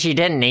she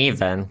didn't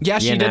even. Yeah,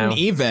 she didn't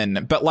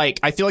even. But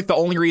I feel like the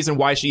only reason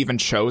why she even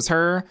chose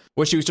her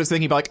was she was just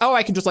thinking about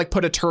I can just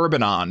put a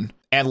turban on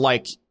and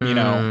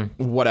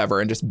whatever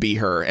and just be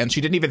her. And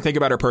she didn't even think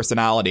about her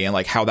personality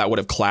and how that would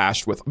have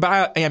clashed with.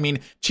 But I mean,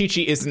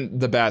 Chi-Chi isn't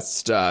the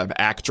best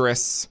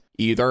actress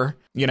either,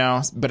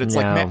 but it's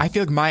I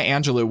feel like Maya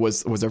Angelou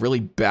was a really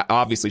bad,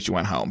 obviously she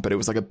went home, but it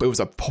was a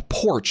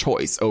poor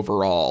choice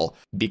overall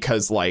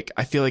because I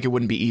feel like it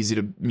wouldn't be easy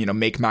to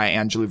make Maya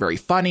Angelou very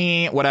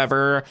funny,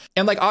 whatever.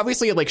 And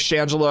obviously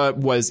Shangela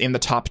was in the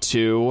top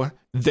 2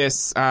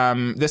 this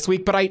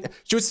week, but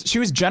she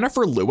was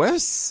Jennifer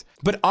Lewis.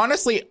 But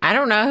honestly, I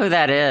don't know who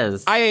that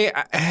is. Do I?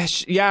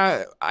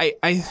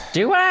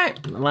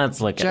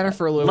 Let's look at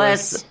Jennifer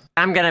Lewis.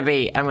 I'm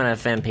gonna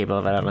offend people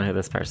if I don't know who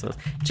this person is.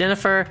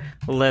 Jennifer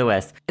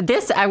Lewis.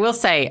 This I will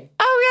say.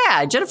 Oh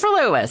yeah, Jennifer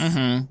Lewis.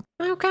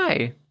 Mm-hmm.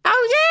 Okay.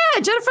 Oh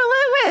yeah, Jennifer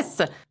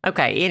Lewis.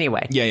 Okay.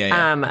 Anyway.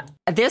 Yeah.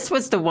 This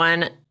was the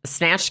one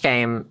Snatch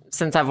Game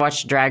since I've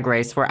watched Drag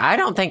Race where I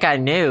don't think I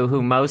knew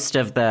who most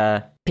of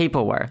the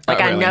people were.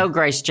 Really? I know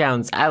Grace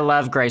Jones. I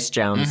love Grace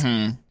Jones.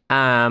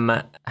 Mm-hmm.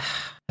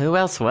 Who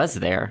else was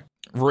there?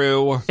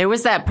 Rue. It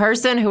was that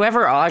person,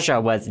 whoever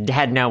Aja was,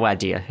 had no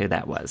idea who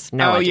that was.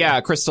 No idea. Yeah,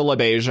 Crystal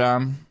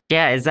LaBeija.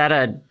 Yeah, is that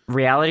a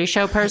reality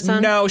show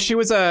person? No, she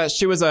was a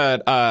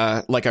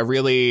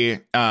really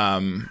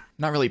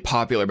not really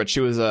popular, but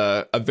she was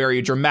a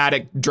very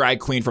dramatic drag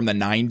queen from the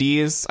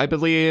 90s, I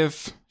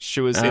believe.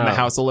 She was in the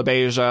House of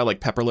LaBeija,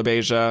 Pepper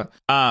LaBeija.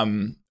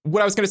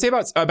 What I was going to say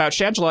about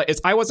Shangela is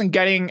I wasn't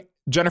getting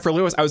Jennifer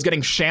Lewis, I was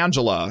getting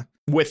Shangela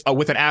with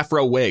an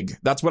afro wig.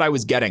 That's what I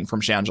was getting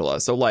from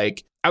Shangela. So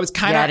I was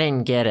kind of... I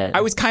didn't get it. I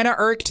was kind of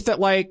irked that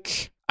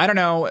I don't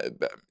know.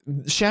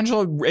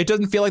 Shangela, it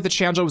doesn't feel like that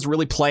Shangela was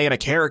really playing a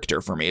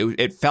character for me.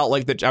 It felt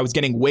like that I was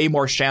getting way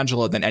more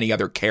Shangela than any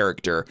other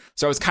character.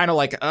 So I was kind of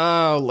like,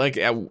 oh, like,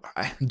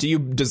 do you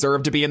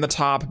deserve to be in the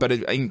top? But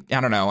I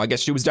don't know. I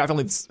guess she was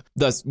definitely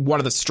one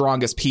of the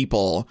strongest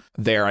people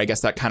there. I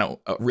guess that kind of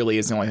really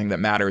is the only thing that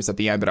matters at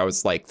the end. But I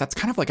was like, that's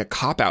kind of like a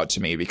cop out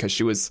to me because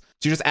she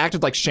just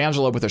acted like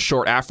Shangela with a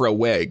short afro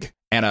wig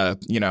and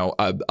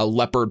a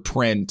leopard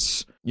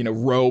print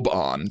robe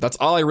on. That's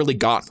all I really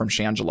got from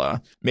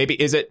Shangela. Maybe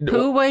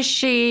who was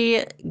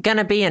she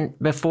gonna be in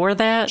before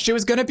that? She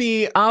was gonna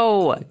be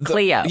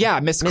Cleo. Yeah,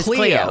 Miss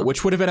Cleo,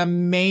 which would have been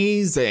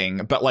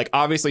amazing. But like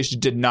obviously she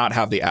did not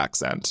have the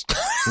accent.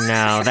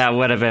 No, that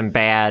would have been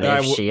bad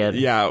if she had.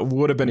 Yeah, it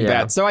would have been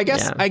bad. So I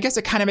guess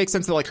it kind of makes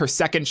sense that like her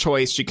second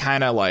choice, she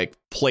kind of like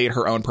played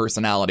her own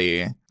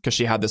personality because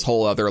she had this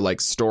whole other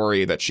like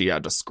story that she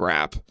had to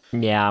scrap.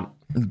 Yeah.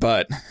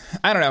 But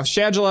I don't know.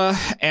 Shangela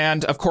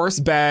and, of course,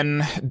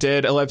 Ben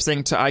did a lip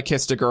sync to I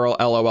Kissed a Girl,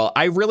 LOL.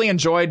 I really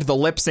enjoyed the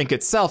lip sync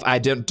itself. I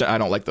don't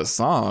like the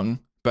song,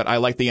 but I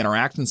like the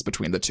interactions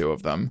between the two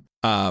of them.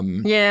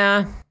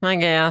 Yeah, I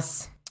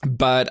guess.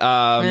 But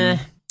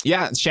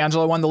yeah,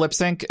 Shangela won the lip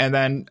sync, and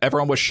then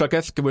everyone was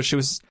shooketh because she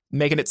was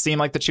making it seem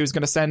like that she was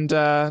going to send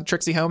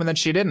Trixie home, and then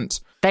she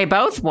didn't. They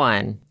both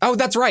won. Oh,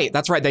 that's right.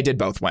 They did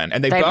both win,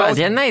 and they both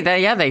didn't they?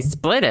 They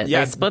split it.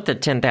 Yeah, they split the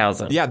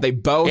 10,000. Yeah, they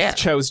both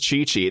chose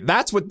Chi-Chi.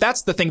 That's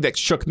the thing that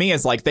shook me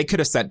is like they could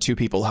have sent two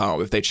people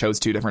home if they chose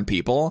two different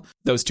people.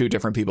 Those two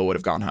different people would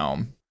have gone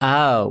home.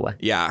 Oh.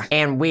 Yeah.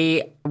 And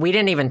we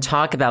didn't even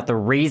talk about the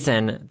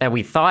reason that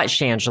we thought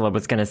Shangela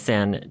was going to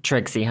send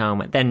Trixie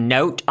home. The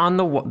note on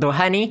the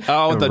honey.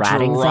 Oh, the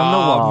writings drama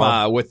on the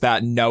wall. With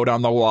that note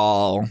on the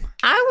wall.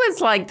 I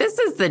was like, this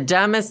is the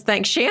dumbest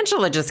thing.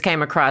 Shangela just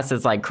came across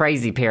as like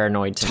crazy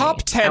paranoid to me.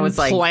 Top 10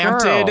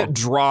 planted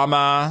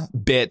drama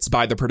bits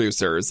by the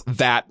producers.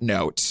 That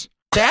note.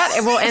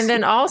 And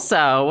then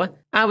also,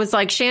 I was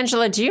like,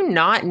 Shangela, do you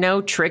not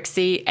know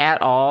Trixie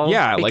at all?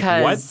 Yeah, because,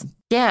 like what?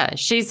 Yeah,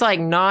 she's like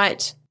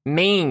not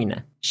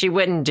mean. She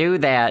wouldn't do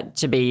that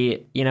to be,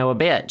 a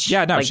bitch.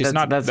 Yeah, no, like, she's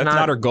not. That's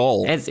not her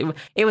goal.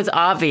 It was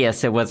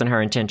obvious it wasn't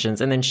her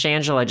intentions. And then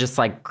Shangela just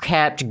like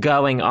kept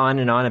going on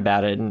and on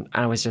about it. And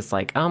I was just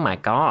like, oh my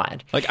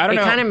God. Like, I don't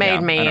know. It kind of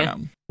made me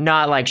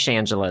not like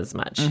Shangela as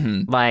much.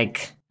 Mm-hmm.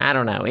 Like, I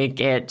don't know.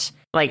 It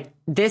like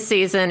this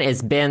season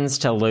is Ben's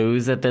to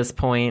lose at this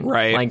point.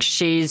 Right. Like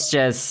she's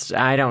just,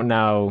 I don't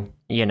know.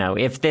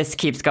 If this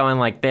keeps going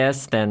like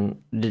this,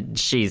 then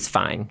she's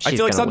fine. I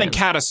feel like something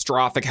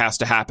catastrophic has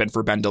to happen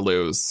for Ben to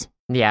lose.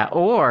 Yeah,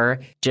 or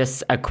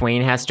just a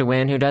queen has to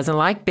win who doesn't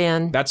like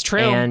Ben. That's true.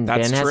 And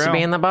Ben has to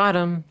be in the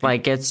bottom.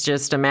 Like, it's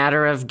just a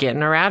matter of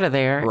getting her out of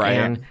there. Right.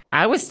 And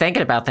I was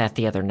thinking about that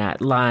the other night,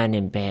 lying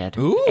in bed.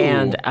 Ooh.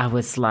 And I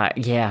was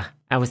like,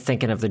 I was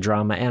thinking of the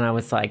drama. And I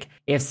was like,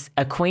 if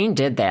a queen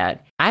did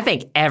that, I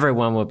think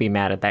everyone would be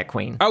mad at that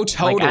queen. Oh,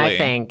 totally. Like, I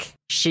think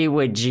she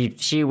would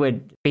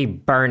be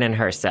burning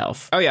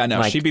herself. Oh, yeah,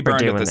 no, she'd be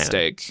burned at the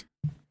stake.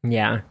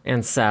 Yeah,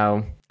 and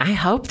so I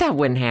hope that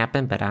wouldn't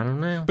happen, but I don't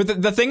know.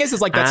 But the thing is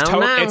like that's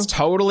it's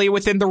totally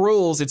within the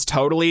rules. It's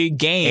totally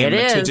game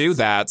to do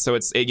that. So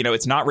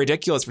it's not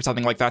ridiculous for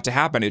something like that to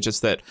happen. It's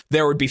just that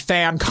there would be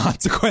fan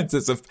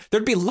consequences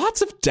there'd be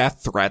lots of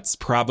death threats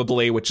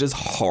probably, which is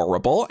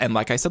horrible. And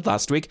like I said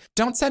last week,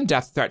 don't send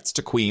death threats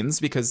to queens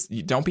because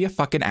you don't be a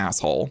fucking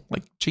asshole.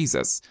 Like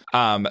Jesus.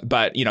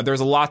 But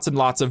there's lots and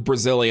lots of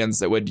Brazilians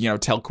that would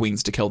tell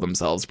queens to kill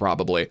themselves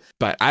probably.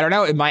 But I don't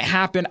know. It might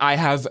happen. I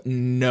have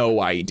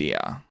no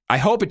idea. I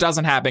hope it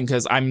doesn't happen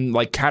because I'm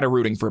like kind of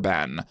rooting for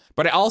Ben.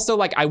 But I also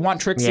I want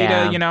Trixie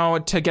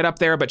to get up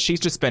there, but she's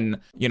just been,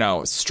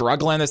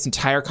 struggling this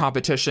entire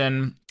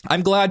competition.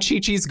 I'm glad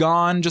Chi-Chi's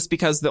gone just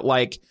because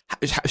that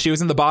she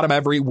was in the bottom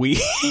every week.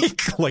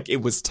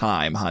 It was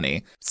time,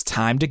 honey. It's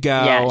time to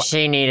go. Yeah,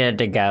 she needed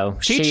to go.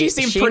 Chi-Chi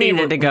seemed pretty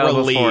needed to go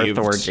relieved.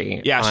 Before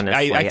Thorgy. Yeah,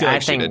 honestly. I feel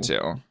like she did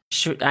too.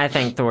 I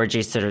think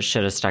Thorgy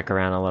should have stuck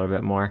around a little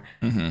bit more.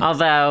 Mm-hmm.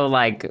 Although,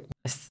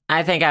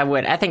 I think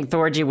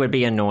Thorgy would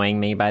be annoying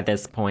me by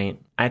this point.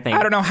 I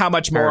don't know how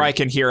much more I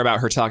can hear about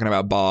her talking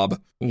about Bob.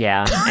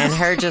 Yeah, and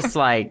her just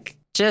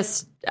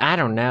I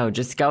don't know,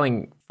 just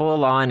going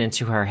full on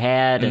into her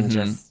head and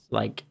just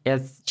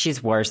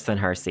she's worse than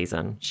her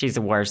season. She's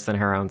worse than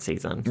her own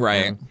season.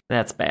 Right. And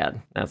that's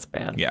bad. That's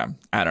bad. Yeah,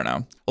 I don't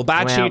know. Well,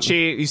 Chi-Chi,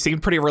 you seem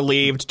pretty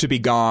relieved to be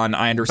gone.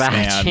 I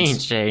understand.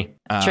 Chi-Chi.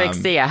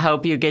 Trixie, I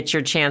hope you get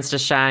your chance to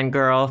shine,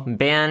 girl.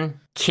 Ben,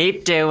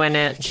 keep doing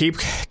it.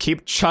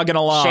 Keep chugging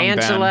along,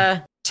 Shangela,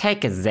 Ben.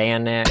 take a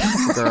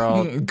Xanax,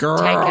 girl.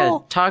 Girl.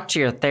 Talk to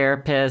your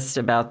therapist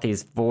about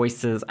these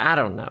voices. I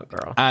don't know,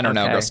 girl. I don't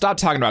know, girl. Stop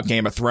talking about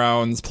Game of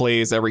Thrones,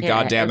 please, every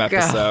goddamn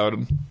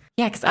episode.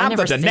 Yeah, because I'm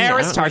the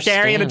Daenerys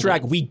Targaryen of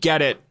drag. We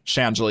get it,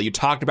 Shangela. You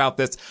talked about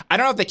this. I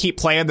don't know if they keep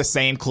playing the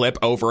same clip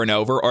over and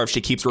over or if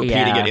she keeps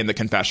repeating it in the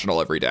confessional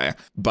every day.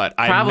 But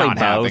I'm not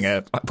having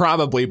it.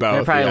 Probably both.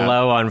 They're probably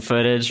low on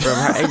footage from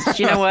her.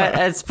 You know what?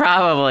 It's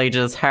probably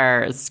just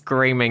her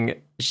screaming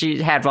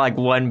she had like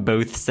one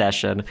booth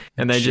session,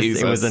 and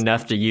it was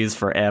enough to use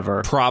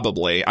forever.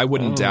 Probably. I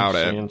wouldn't doubt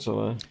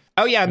Shangela. it.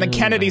 Oh, yeah, and then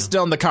Kennedy's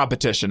still in the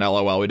competition,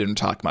 LOL. We didn't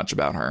talk much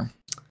about her.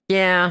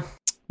 Yeah.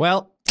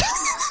 Well.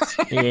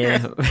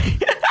 Yeah.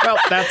 Well,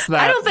 that's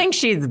that. I don't think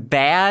she's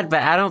bad,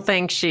 but I don't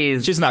think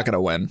she's not going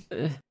to win.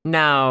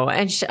 No,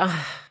 and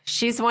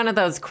she's one of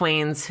those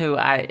queens who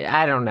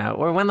I don't know,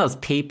 or one of those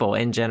people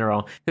in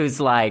general who's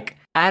like,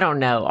 I don't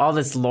know, all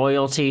this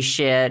loyalty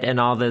shit and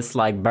all this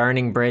like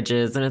burning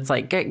bridges, and it's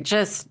like,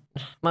 just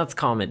let's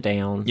calm it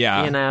down.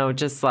 Yeah. You know,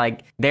 just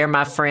like, they're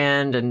my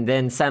friend, and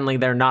then suddenly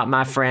they're not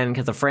my friend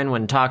because a friend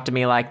wouldn't talk to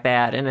me like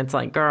that. And it's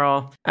like,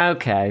 girl,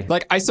 okay.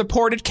 Like, I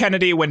supported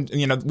Kennedy when,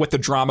 with the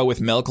drama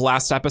with Milk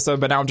last episode,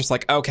 but now I'm just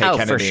like, okay,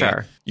 Kennedy. For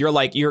sure. You're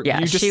like, you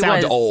just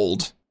sound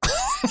old.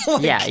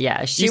 Like,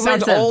 yeah. She you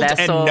was sound old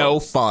vessel, and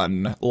no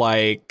fun.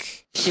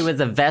 Like, she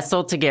was a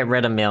vessel to get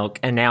rid of Milk,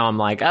 and now I'm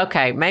like,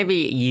 okay, maybe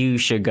you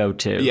should go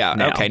too. Yeah,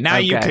 now. Okay, now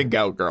you can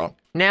go, girl.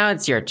 Now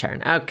it's your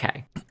turn.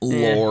 Okay.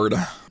 Lord.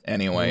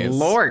 Anyways.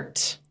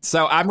 Lord.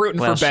 So I'm rooting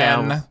for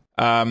Ben.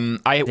 I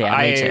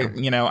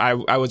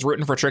was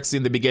rooting for Trixie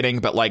in the beginning,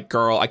 but like,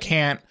 girl, I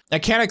can't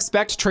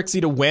expect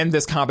Trixie to win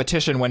this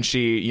competition when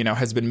she,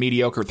 has been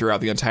mediocre throughout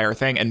the entire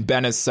thing. And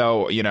Ben is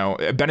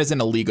Ben is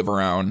in a league of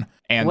her own.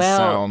 And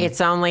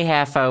it's only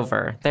half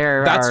over.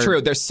 That's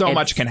true. There's so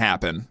much can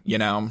happen,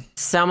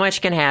 So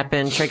much can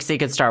happen. Trixie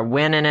could start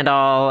winning it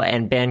all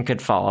and Ben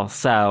could fall.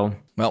 So,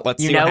 well,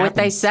 let's see. You know what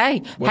they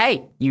say.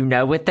 Hey, you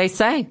know what they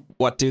say.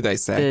 What do they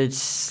say? The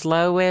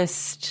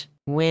slowest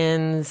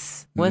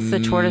wins. What's the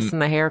tortoise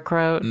and the hare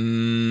quote?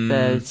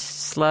 The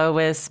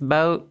slowest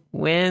boat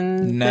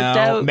wins.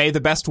 No, may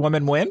the best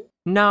woman win.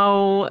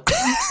 No,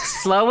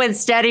 slow and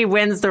steady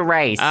wins the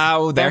race.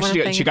 Oh, there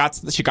she got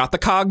the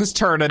cogs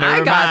turning.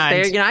 I got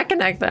there. I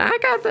connect that. I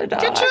got the dog.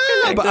 Good job.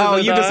 Oh,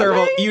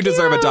 you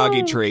deserve a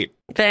doggy treat.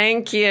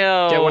 Thank you.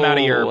 Get one out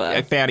of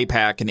your fanny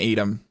pack and eat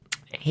him.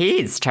 He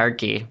eats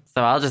turkey,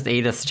 so I'll just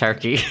eat his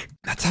turkey.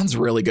 That sounds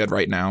really good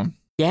right now.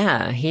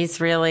 Yeah, he's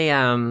really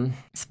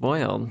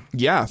spoiled.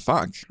 Yeah,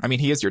 fuck. I mean,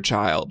 he is your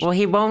child. Well,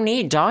 he won't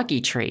eat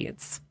doggy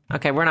treats.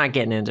 Okay, we're not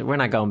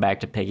going back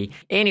to Piggy.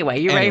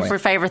 Anyway, ready for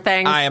favorite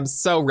things? I am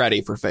so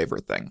ready for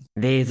favorite thing.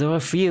 These are a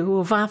few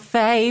of our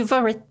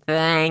favorite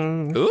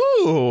things.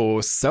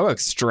 Ooh, so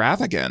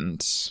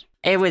extravagant.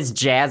 It was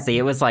jazzy.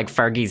 It was like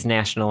Fergie's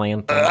national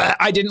anthem.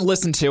 I didn't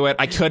listen to it.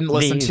 I couldn't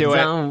listen to it.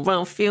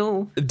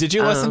 Did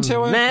you listen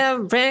to it?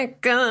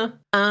 America.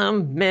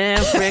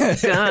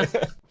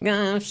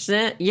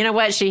 You know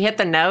what? She hit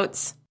the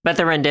notes, but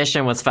the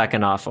rendition was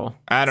fucking awful.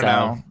 I don't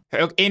know.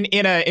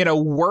 In a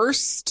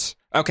worst.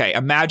 Okay,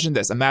 imagine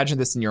this. Imagine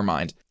this in your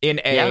mind.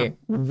 In a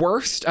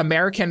worst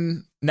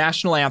American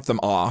national anthem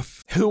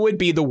off, who would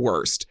be the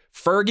worst?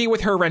 Fergie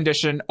with her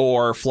rendition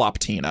or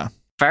Flop-Tina?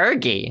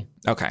 Fergie.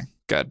 Okay.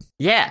 Good.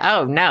 Yeah.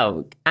 Oh,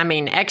 no. I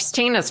mean,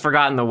 Tina's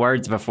forgotten the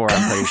words before,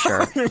 I'm pretty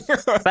sure.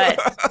 But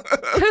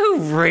who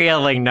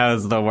really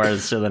knows the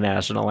words to the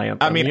national anthem?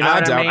 I mean,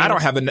 I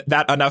don't have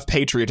enough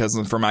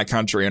patriotism for my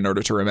country in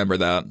order to remember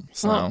that.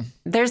 So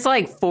there's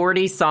like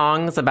 40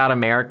 songs about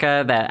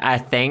America that I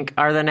think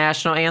are the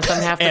national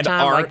anthem half the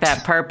time. Art. Like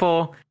that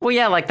purple. Well,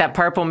 yeah, like that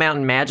Purple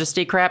Mountain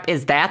Majesty crap.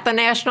 Is that the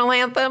national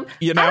anthem?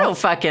 I don't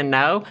fucking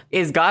know.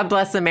 Is God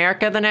Bless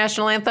America the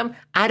national anthem?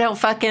 I don't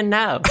fucking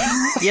know.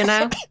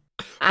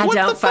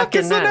 What the fuck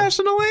is the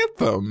national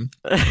anthem?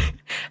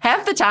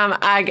 Half the time,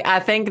 I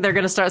think they're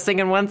going to start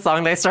singing one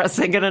song, they start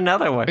singing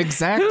another one.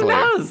 Exactly. Who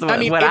knows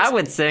what I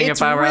would sing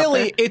if I were up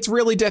there? It's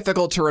really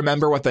difficult to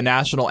remember what the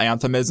national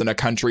anthem is in a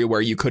country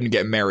where you couldn't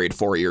get married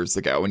 4 years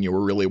ago and you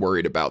were really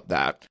worried about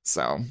that.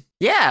 So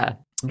yeah,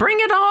 bring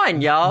it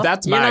on, y'all.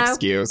 That's my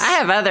excuse. I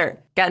have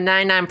got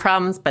 99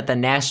 problems, but the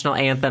national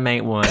anthem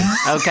ain't one.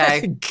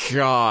 Okay.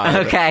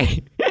 God.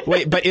 Okay.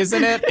 Wait, but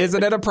isn't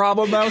it a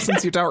problem though?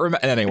 Since you don't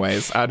remember.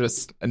 Anyways, I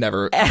just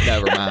never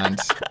mind.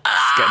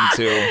 It's getting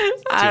too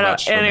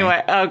much for me.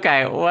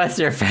 Okay. What's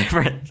your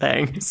favorite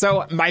thing?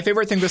 So my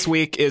favorite thing this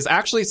week is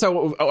actually,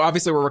 so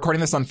obviously we're recording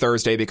this on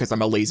Thursday because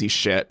I'm a lazy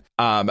shit.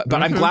 But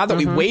I'm glad that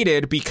we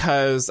waited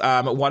because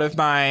one of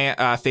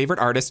my favorite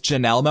artists,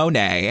 Janelle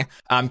Monáe,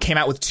 came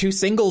out with 2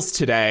 singles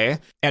today,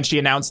 and she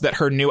announced that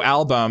her new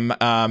album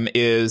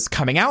is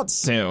coming out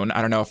soon.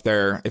 I don't know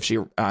if she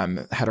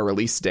had a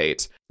release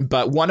date.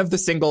 But one of the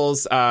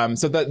singles,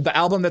 so the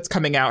album that's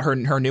coming out,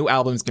 her new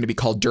album is going to be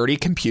called Dirty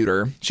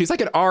Computer. She's like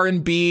an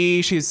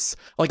R&B. She's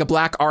like a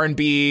black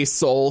R&B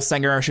soul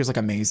singer. She's like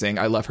amazing.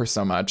 I love her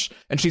so much.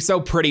 And she's so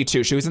pretty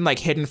too. She was in like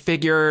Hidden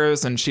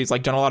Figures, and she's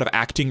like done a lot of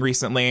acting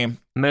recently.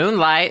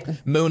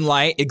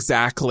 Moonlight,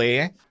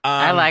 exactly.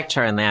 I liked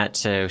her in that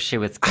too. She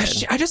was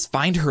good. I just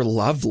find her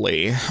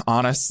lovely,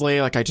 honestly.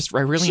 Like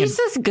she's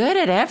just good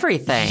at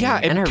everything. Yeah,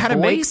 it kind of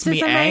makes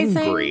me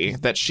angry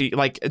that she,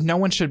 like, no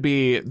one should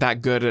be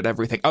that good at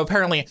everything. Oh,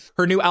 apparently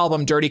her new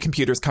album Dirty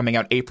Computer is coming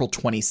out April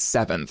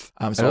 27th.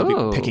 So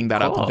I'll be picking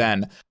that up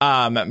then.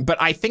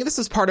 But I think this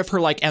is part of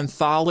her like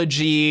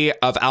anthology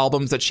of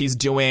albums that she's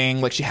doing.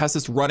 Like she has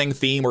this running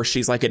theme where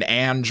she's like an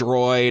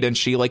android, and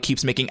she like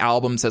keeps making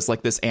albums as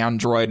like this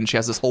android Android, and she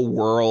has this whole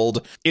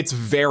world. It's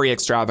very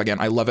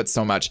extravagant. I love it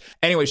so much.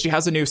 Anyway, she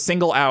has a new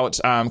single out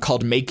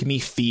called Make Me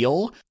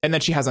Feel. And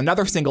then she has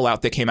another single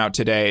out that came out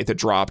today that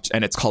dropped,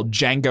 and it's called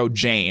Django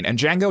Jane. And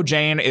Django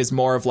Jane is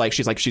more of like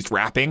she's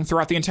rapping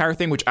throughout the entire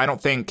thing, which I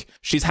don't think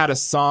she's had a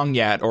song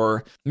yet,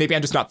 or maybe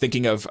I'm just not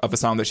thinking of a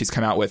song that she's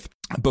come out with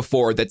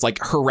before that's like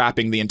her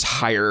rapping the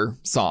entire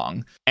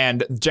song.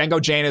 And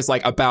Django Jane is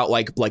like about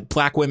like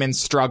black women's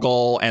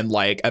struggle, and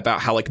like about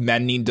how like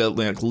men need to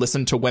like,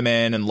 listen to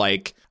women, and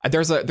like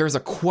there's a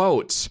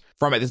quote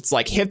from it. It's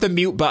like, hit the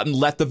mute button,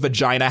 let the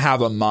vagina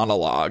have a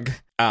monologue.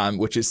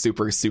 Which is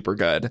super, super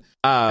good.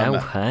 Oh,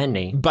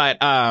 honey. But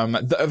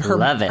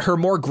Love it. Her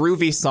more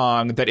groovy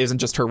song that isn't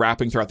just her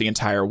rapping throughout the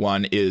entire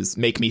one is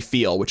Make Me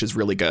Feel, which is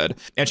really good.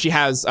 And she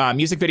has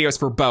music videos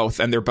for both,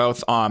 and they're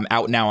both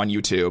out now on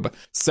YouTube.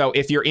 So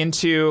if you're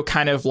into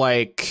kind of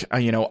like,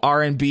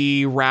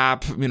 R&B,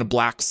 rap,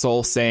 black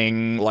soul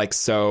sing, like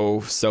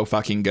so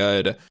fucking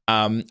good,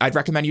 I'd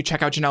recommend you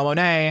check out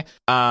Janelle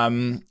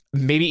Monáe.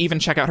 Maybe even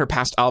check out her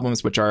past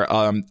albums, which are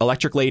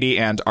Electric Lady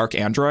and Arc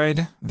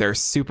Android. They're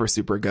super,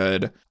 super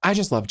good. I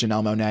just love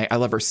Janelle Monáe. I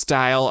love her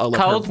style. I love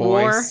Cold her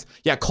voice. War.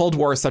 Yeah, Cold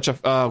War is such a...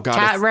 Oh, God.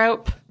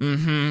 Tightrope.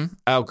 Mm-hmm.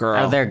 Oh,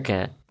 girl. Oh, they're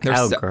good.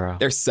 Girl.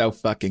 They're so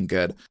fucking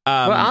good.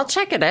 Well, I'll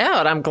check it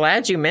out. I'm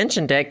glad you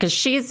mentioned it, because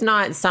she's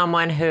not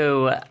someone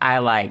who I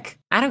like.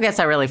 I don't guess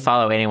I really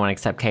follow anyone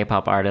except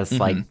K-pop artists,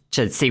 like,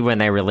 to see when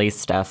they release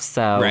stuff.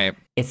 So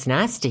It's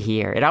nice to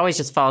hear. It always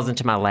just falls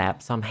into my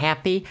lap. So I'm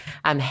happy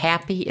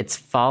it's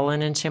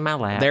fallen into my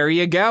lap. There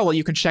you go. Well,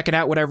 you can check it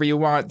out whatever you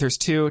want. There's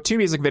two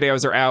music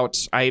videos are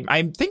out. I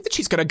think that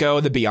she's going to go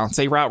the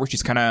Beyonce route, where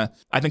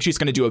I think she's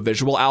going to do a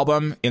visual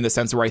album, in the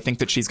sense where I think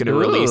that she's going to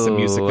release a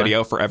music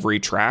video for every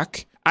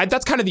track.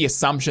 That's kind of the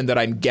assumption that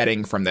I'm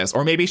getting from this.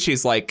 Or maybe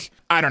she's like,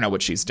 I don't know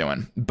what she's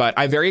doing. But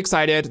I'm very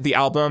excited. The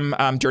album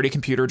Dirty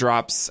Computer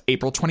drops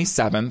April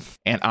 27th,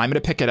 and I'm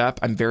going to pick it up.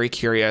 I'm very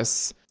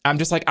curious. I'm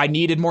just like, I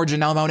needed more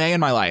Janelle Monáe in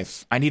my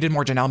life. I needed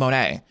more Janelle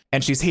Monáe.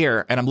 And she's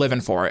here, and I'm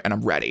living for it, and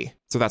I'm ready.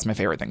 So that's my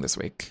favorite thing this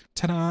week.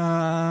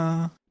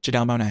 Ta-da!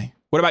 Janelle Monáe.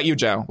 What about you,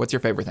 Joe? What's your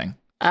favorite thing?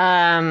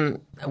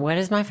 What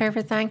is my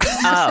favorite thing?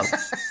 Oh.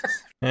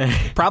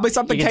 Probably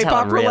something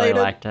K-pop related. Really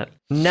liked it.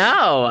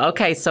 No.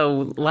 Okay,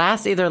 so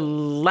either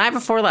night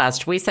before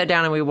last, we sat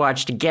down and we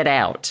watched Get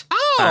Out.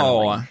 Oh.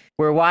 Finally.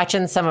 We're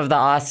watching some of the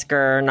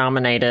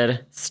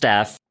Oscar-nominated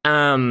stuff.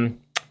 And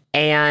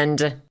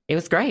it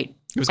was great.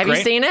 Have you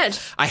seen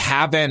it? I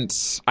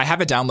haven't. I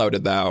have it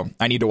downloaded, though.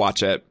 I need to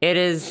watch it. It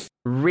is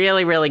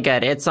really, really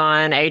good. It's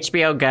on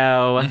HBO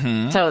Go.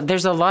 Mm-hmm. So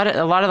there's a lot of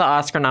the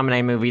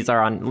Oscar-nominated movies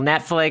are on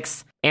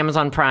Netflix,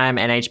 Amazon Prime,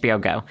 and HBO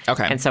Go.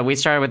 Okay. And so we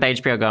started with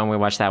HBO Go, and we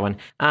watched that one.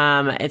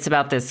 It's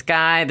about this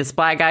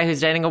black guy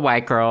who's dating a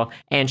white girl,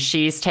 and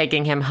she's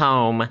taking him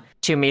home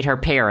to meet her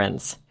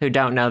parents, who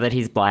don't know that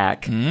he's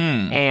black.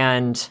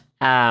 And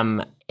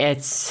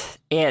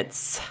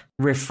it's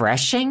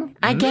refreshing,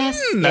 I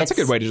guess. That's a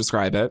good way to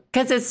describe it.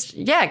 Because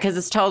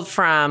it's told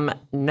from,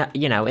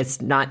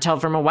 it's not told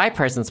from a white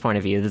person's point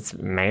of view. It's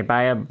made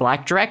by a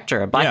black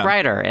director, a black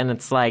writer, and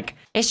it's like,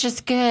 it's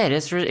just good.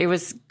 It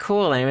was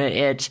cool, and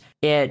it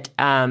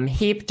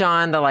heaped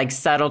on the like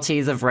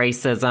subtleties of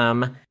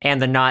racism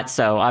and the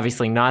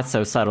obviously not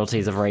so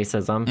subtleties of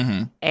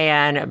racism,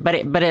 and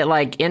but it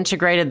like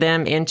integrated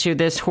them into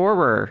this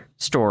horror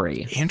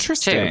story.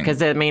 Interesting,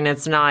 because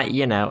it's not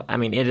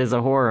it is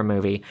a horror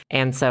movie,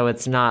 and so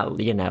it's not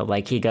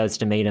like he goes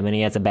to meet him and he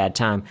has a bad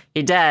time.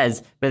 He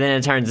does, but then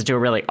it turns into a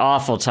really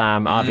awful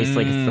time.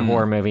 Obviously, because it's a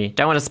horror movie.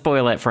 Don't want to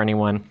spoil it for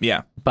anyone.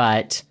 Yeah,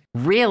 but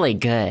really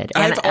good.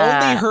 I've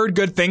only heard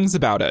good things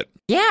about it.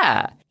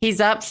 Yeah. He's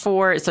up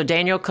for, so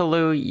Daniel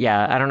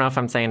Kaluuya, I don't know if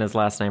I'm saying his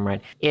last name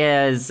right,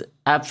 is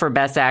up for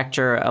Best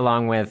Actor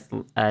along with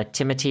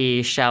Timothée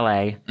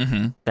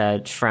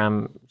Chalamet,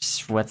 from,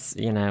 what's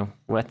the name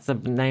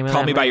of that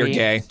Call Me movie? By Your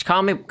Gay.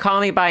 Call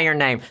Me By Your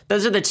Name.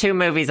 Those are the two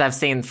movies I've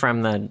seen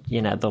from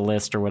the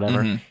list or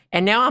whatever.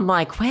 And now I'm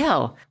like,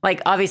 well,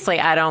 like, obviously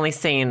I'd only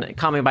seen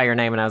Call Me By Your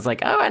Name, and I was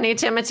like, oh, I need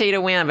Timothée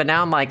to win. But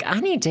now I'm like, I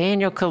need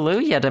Daniel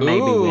Kaluuya to maybe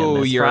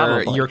win this,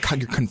 you're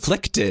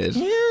conflicted.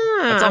 Yeah,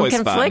 that's always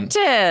I'm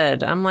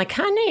conflicted. Fun. I'm like,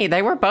 honey,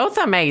 they were both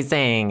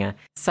amazing.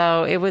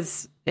 So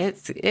it's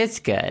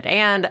good.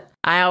 And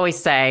I always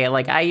say,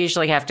 like, I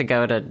usually have to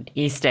go to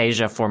East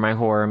Asia for my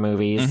horror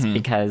movies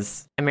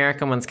because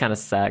American ones kind of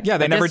suck. Yeah,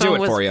 they never do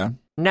it for you.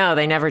 No,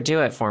 they never do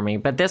it for me.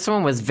 But this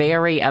one was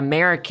very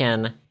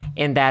American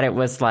in that it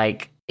was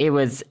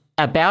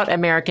about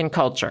American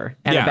culture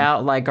and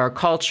about like our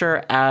culture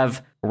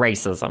of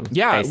racism.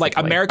 Yeah, basically. Like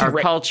American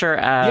culture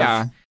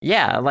of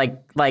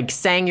like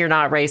saying you're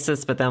not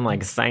racist, but then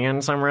like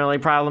saying some really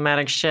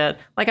problematic shit.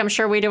 Like I'm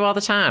sure we do all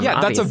the time. Yeah,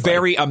 obviously. That's a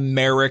very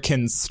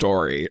American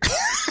story.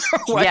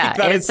 Racism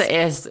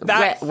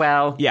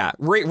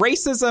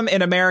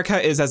in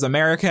America is as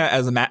America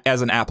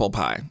as an apple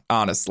pie,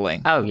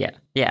 honestly. Oh yeah.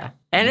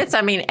 And it's,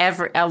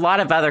 a lot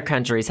of other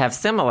countries have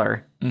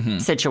similar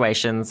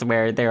situations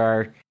where there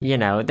are,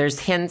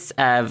 there's hints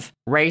of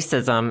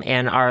racism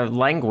in our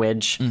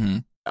language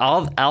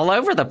all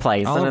over the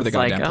place. All and over it's the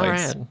like, goddamn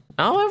place. All right,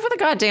 All over the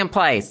goddamn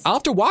place. I'll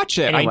have to watch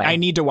it. Anyway. I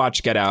need to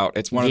watch Get Out.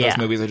 It's one of those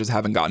movies I just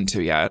haven't gotten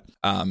to yet.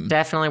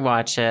 Definitely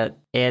watch it.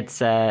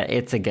 It's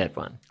a good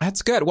one.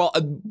 That's good. Well,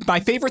 my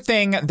favorite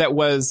thing that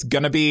was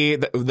gonna be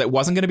that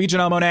wasn't gonna be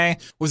Janelle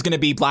Monáe was gonna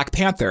be Black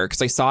Panther,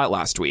 because I saw it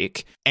last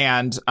week,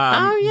 and the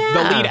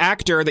lead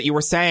actor that you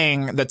were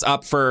saying that's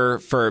up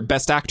for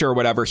Best Actor or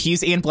whatever,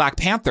 he's in Black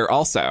Panther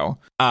also.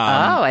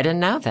 I didn't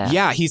know that.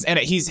 Yeah, he's in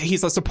it.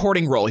 He's a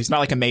supporting role. He's not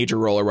like a major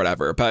role or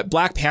whatever. But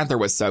Black Panther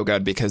was so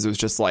good because it was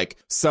just like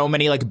so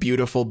many like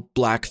beautiful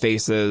black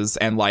faces,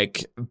 and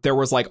like there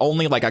was like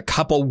only like a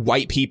couple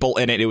white people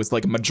in it. It was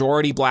like a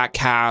majority black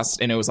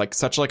cast, and it was like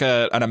such like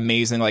an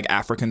amazing like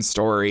African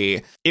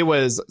story. It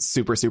was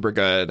super, super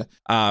good.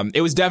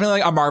 It was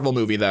definitely like a Marvel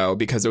movie though,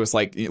 because it was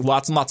like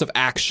lots and lots of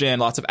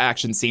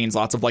action scenes,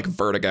 lots of like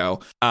vertigo.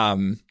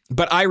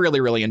 But I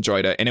really, really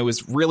enjoyed it. And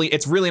it's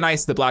really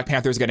nice that Black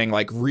Panther is getting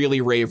like really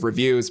rave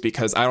reviews,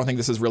 because I don't think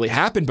this has really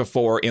happened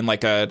before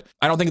I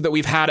don't think that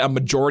we've had a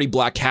majority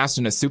black cast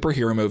in a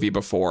superhero movie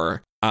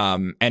before.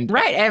 Right.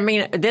 I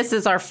mean, this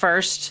is our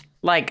first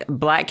like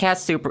black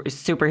cast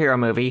superhero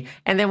movie,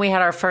 and then we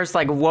had our first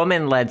like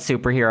woman-led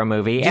superhero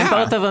movie, and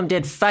both of them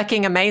did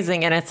fucking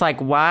amazing. And it's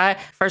like, why?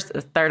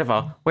 Third of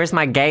all, where's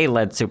my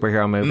gay-led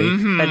superhero movie?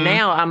 Mm-hmm. But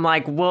now I'm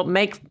like, well,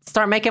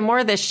 start making more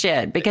of this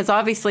shit, because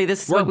obviously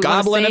this is we're what we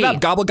gobbling see. it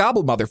up, gobble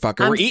gobble,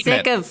 motherfucker. We're eating it.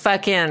 I'm sick of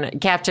fucking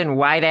Captain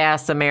White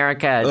Ass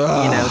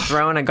America,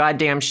 throwing a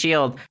goddamn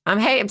shield.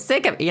 I'm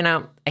sick of,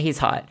 he's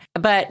hot,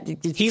 but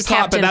he's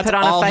hot, but that's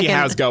all he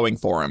has going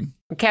for him.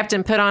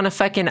 Captain put on a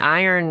fucking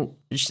iron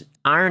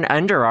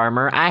Under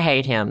Armour. I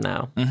hate him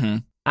though. Mm-hmm.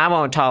 I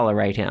won't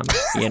tolerate him.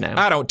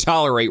 I don't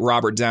tolerate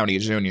Robert Downey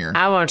Jr.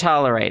 I won't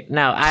tolerate.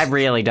 No, I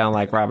really don't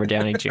like Robert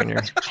Downey Jr.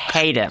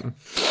 Hate him.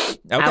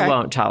 Okay. I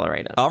won't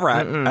tolerate him. All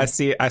right. I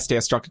see. I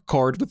struck a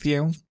chord with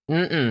you.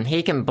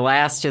 He can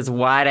blast his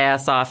white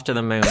ass off to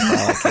the moon.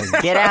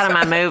 Get out of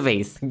my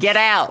movies. Get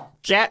out.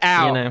 Get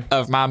out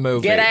of my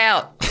movie. Get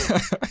out.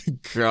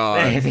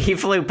 God. If he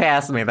flew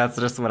past me, that's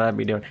just what I'd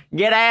be doing.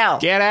 Get out.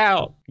 Get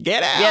out.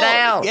 Get out. Get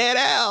out. Get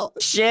out.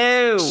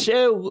 Shoo.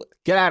 Shoo.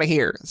 Get out of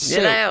here. Shoo.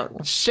 Get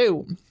out.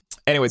 Shoo.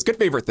 Anyways, good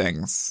favorite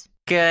things.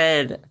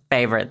 Good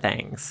favorite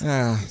things.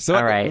 So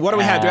all right. What do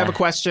we have? Do we have a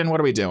question? What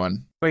are we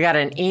doing? We got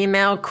an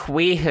email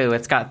quehoo.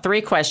 It's got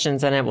 3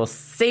 questions in it. We'll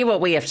see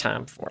what we have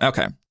time for.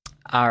 Okay.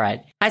 All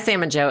right. Hi,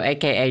 Sam and Joe,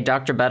 a.k.a.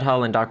 Dr.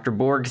 Butthole and Dr.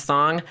 Borg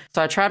Song.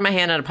 So I tried my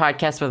hand at a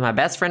podcast with my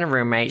best friend and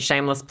roommate,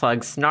 shameless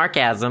plug,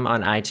 Snarkasm,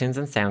 on iTunes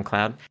and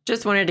SoundCloud.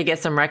 Just wanted to get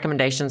some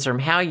recommendations from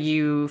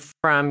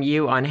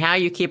you on how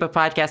you keep a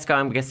podcast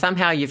going, because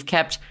somehow you've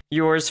kept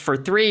yours for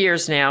 3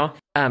 years now.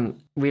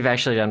 We've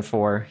actually done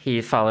 4. He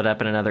followed up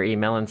in another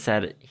email and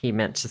said he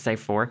meant to say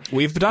 4.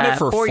 We've done it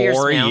for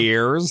 4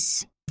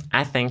 years.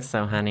 I think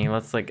so, honey.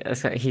 Let's look.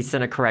 He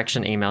sent a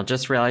correction email.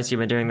 Just realized you've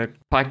been doing the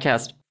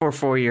podcast for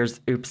 4 years.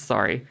 Oops,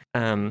 sorry.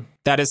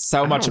 That is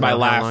so much of my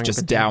laugh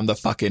just down the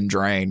fucking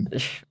drain.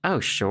 Oh,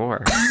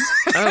 sure.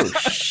 Oh,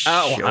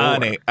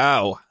 sure.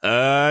 Oh,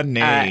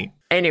 honey.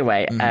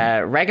 Anyway,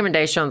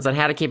 recommendations on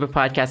how to keep a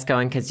podcast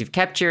going, because you've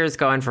kept yours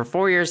going for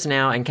 4 years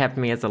now and kept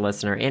me as a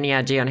listener. Any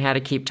idea on how to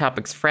keep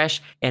topics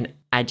fresh and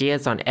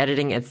ideas on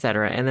editing,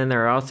 etc.? And then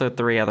there are also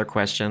 3 other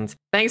questions.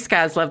 Thanks,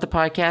 guys. Love the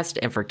podcast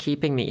and for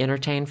keeping me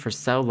entertained for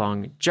so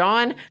long.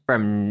 John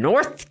from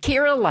North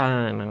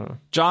Carolina.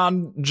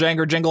 John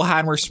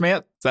Jingleheimer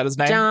Schmidt. Is that his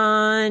name?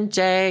 John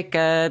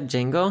Jacob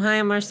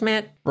Jingleheimer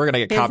Schmidt. We're going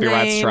to get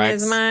copyright strikes.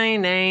 His name is my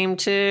name,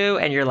 too.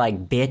 And you're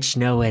like, bitch,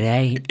 no, it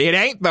ain't. It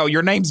ain't, though.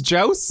 Your name's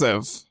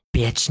Joseph.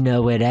 Bitch,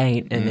 no, it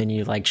ain't. And then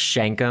you, like,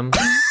 shank him.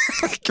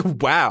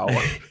 Wow.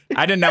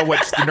 I didn't know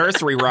what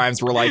nursery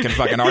rhymes were like in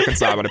fucking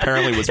Arkansas, but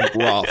apparently it was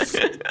rough.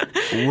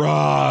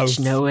 Rough.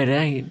 No, it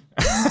ain't.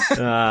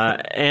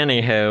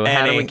 Anywho,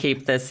 how do we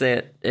keep this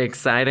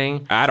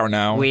exciting? I don't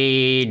know.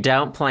 We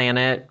don't plan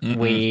it. Mm-mm.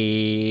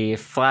 We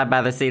fly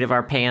by the seat of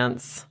our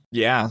pants.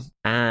 Yeah.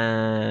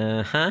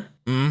 Uh-huh.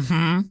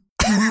 Mm-hmm.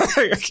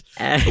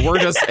 We're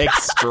just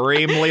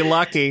extremely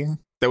lucky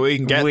that we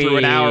can get through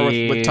an hour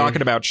with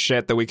talking about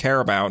shit that we care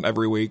about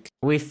every week.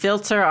 We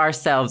filter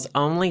ourselves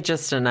only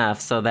just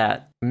enough so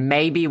that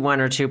maybe 1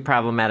 or 2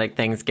 problematic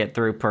things get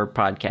through per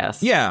podcast.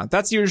 Yeah,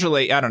 that's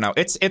usually, I don't know.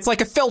 It's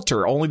like a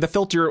filter, only the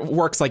filter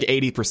works like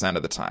 80%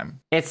 of the time.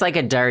 It's like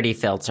a dirty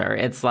filter.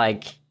 It's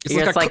like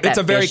it's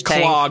a very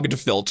clogged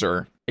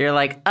filter. You're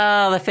like,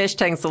 oh, the fish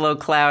tank's a little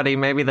cloudy.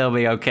 Maybe they'll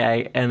be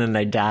okay. And then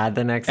they died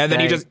the next day. And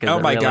then you just, oh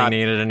my God.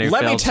 Needed a new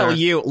let filter.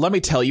 me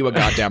tell you a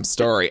goddamn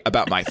story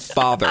about my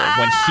father.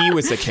 When he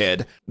was a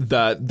kid,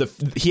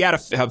 he had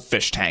a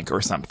fish tank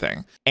or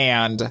something.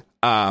 And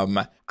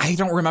I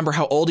don't remember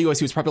how old he was.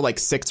 He was probably like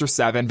 6 or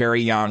 7,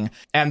 very young.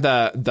 And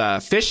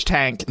the fish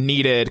tank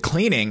needed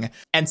cleaning.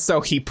 And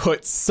so he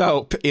put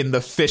soap in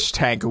the fish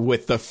tank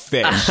with the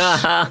fish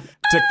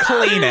to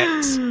clean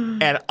it.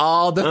 And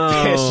all the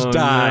fish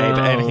died.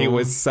 No. And he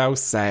was so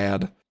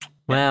sad.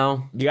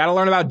 Well, you got to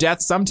learn about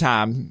death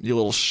sometime, you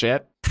little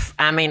shit.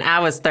 I mean, I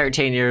was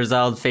 13 years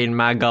old feeding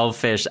my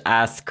goldfish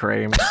ice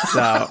cream.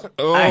 So,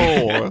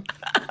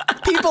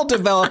 People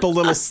develop a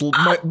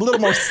little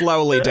more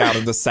slowly down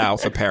in the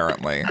South,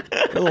 apparently.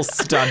 A little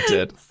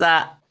stunted.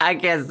 So I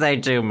can't say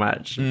too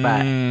much,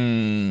 but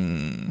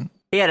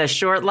he had a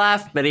short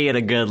life, but he had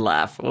a good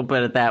life. We'll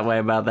put it that way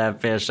about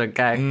that fish,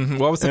 okay?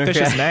 What was the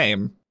fish's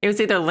name? It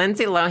was either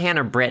Lindsay Lohan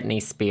or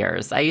Britney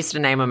Spears. I used to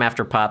name them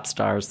after pop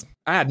stars.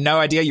 I had no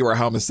idea you were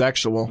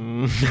homosexual.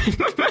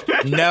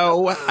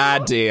 No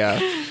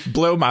idea.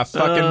 Blew my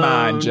fucking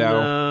mind,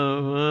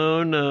 Joe.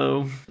 Oh,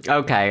 no.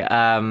 Okay,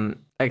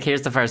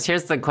 here's the first.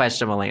 Here's the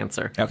question we'll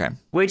answer. Okay.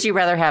 Would you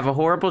rather have a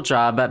horrible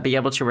job but be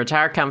able to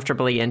retire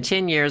comfortably in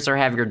 10 years or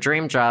have your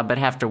dream job but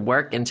have to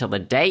work until the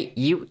day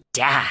you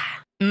die?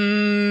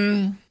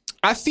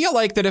 I feel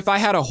like that if I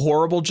had a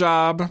horrible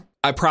job,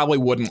 I probably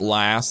wouldn't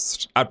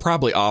last. I'd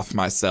probably off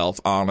myself,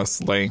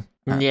 honestly.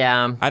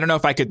 Yeah. I don't know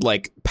if I could,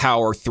 like,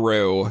 power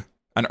through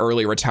an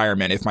early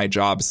retirement if my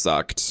job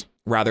sucked.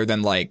 Rather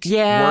than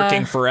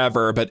working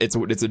forever, but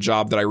it's a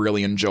job that I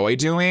really enjoy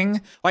doing.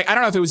 Like, I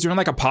don't know if it was doing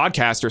like a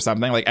podcast or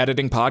something, like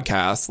editing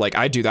podcasts. Like,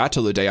 I do that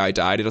till the day I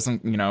died. It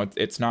doesn't,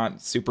 it's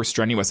not super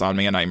strenuous on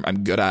me, and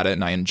I'm good at it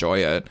and I enjoy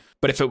it.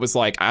 But if it was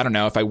like, I don't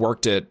know, if I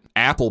worked at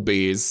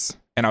Applebee's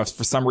and I was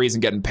for some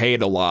reason getting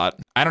paid a lot,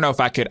 I don't know if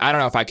I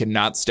could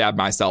not stab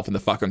myself in the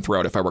fucking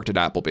throat if I worked at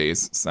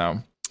Applebee's. So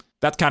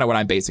that's kind of what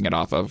I'm basing it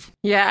off of.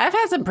 Yeah, I've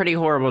had some pretty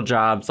horrible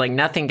jobs. Like,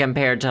 nothing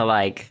compared to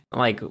like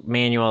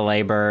manual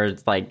labor,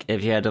 like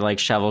if you had to like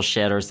shovel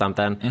shit or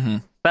something. Mm-hmm.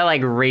 But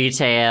like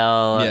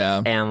retail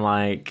and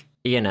like,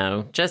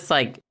 just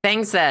like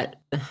things that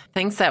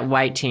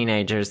white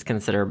teenagers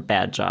consider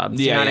bad jobs.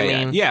 You know what I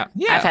mean? Yeah.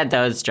 I've had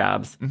those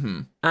jobs.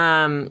 Mm-hmm.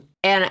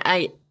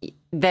 And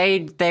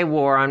they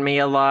wore on me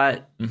a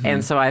lot. Mm-hmm.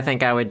 And so I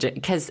think I would,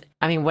 because,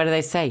 I mean, what do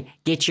they say?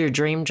 Get your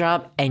dream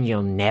job and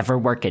you'll never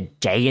work a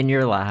day in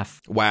your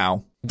life.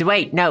 Wow.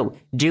 Wait, no.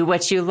 Do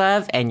what you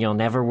love and you'll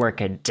never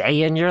work a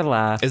day in your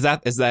life. Is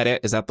that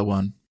it? Is that the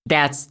one?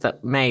 That's the,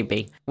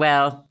 maybe.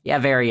 Well, yeah,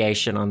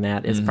 variation on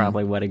that is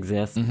probably what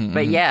exists. Mm-hmm,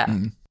 but yeah.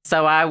 Mm-hmm.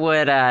 So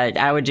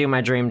I would do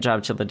my dream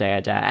job till the day I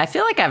die. I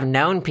feel like I've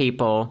known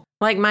people,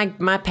 like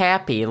my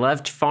pappy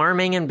loved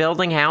farming and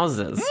building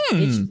houses.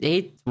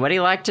 He what he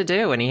liked to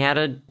do, and he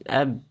had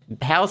a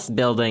house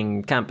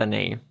building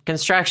company,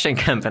 construction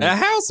company. A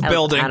house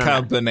building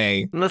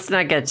company. Let's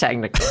not get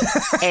technical.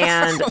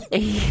 And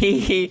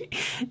he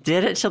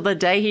did it till the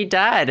day he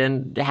died,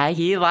 and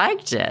he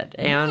liked it.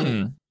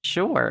 And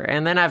sure.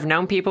 And then I've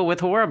known people with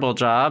horrible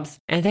jobs,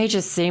 and they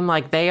just seem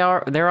like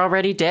they're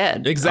already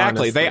dead.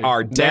 Exactly. Honestly. They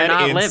are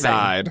dead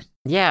inside. Living.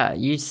 Yeah,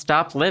 you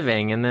stop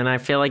living. And then I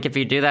feel like if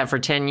you do that for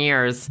 10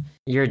 years,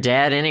 you're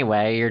dead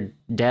anyway. You're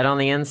dead on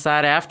the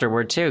inside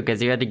afterward, too,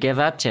 because you had to give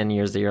up 10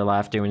 years of your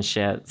life doing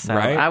shit. So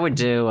I would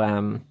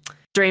do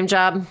dream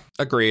job.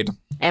 Agreed.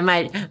 And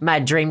my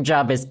dream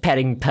job is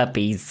petting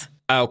puppies.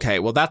 Okay,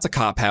 well, that's a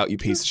cop-out, you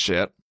piece of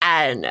shit.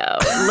 I know.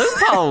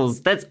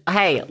 Loopholes.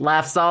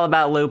 Life's all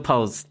about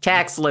loopholes.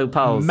 Tax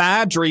loopholes.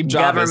 My dream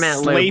job is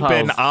sleeping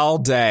loopholes. all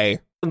day.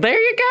 There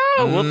you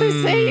go. We'll be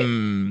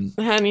safe.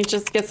 Honey,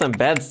 just get some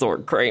bed sore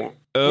cream.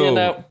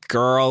 Oh,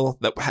 girl.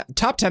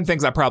 Top 10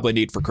 things I probably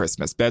need for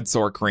Christmas. Bed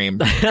sore cream.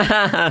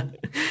 I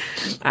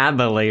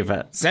believe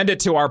it. Send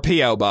it to our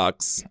P.O.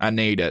 box. I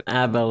need it.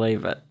 I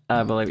believe it.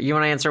 You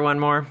want to answer one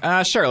more?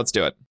 Sure, let's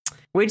do it.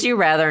 Would you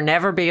rather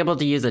never be able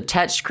to use a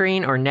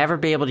touchscreen or never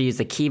be able to use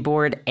a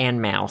keyboard and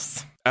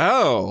mouse?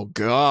 Oh,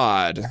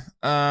 God.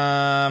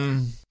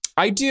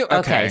 I do.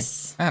 Okay.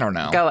 I don't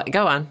know. Go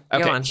on.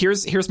 Okay. Go on.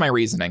 Here's my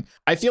reasoning.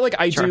 I feel like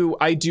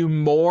I do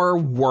more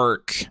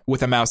work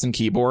with a mouse and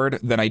keyboard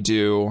than I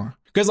do,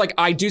 because like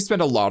I do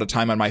spend a lot of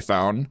time on my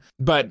phone,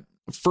 but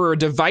for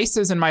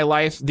devices in my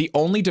life, the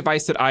only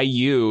device that I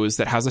use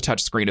that has a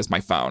touch screen is my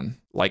phone.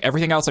 Like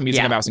everything else I'm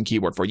using a mouse and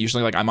keyboard for.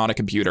 Usually like I'm on a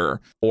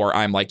computer, or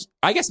I'm like,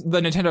 I guess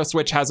the Nintendo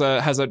Switch has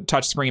a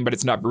touch screen, but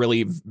it's not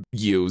really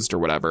used or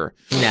whatever.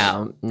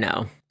 No.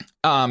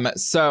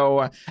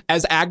 So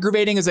as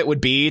aggravating as it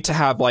would be to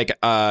have like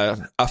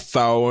a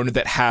phone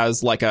that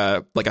has like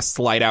a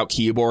slide out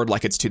keyboard,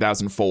 like it's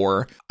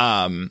 2004,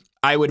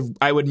 I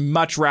would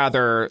much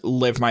rather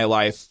live my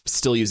life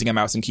still using a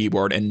mouse and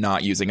keyboard and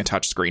not using a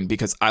touch screen,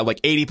 because I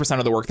like 80%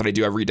 of the work that I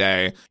do every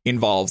day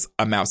involves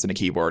a mouse and a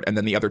keyboard, and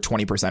then the other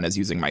 20% is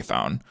using my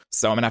phone.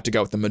 So I'm gonna have to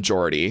go with the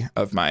majority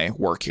of my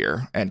work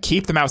here and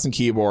keep the mouse and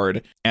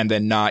keyboard and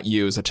then not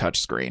use a touch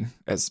screen,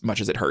 as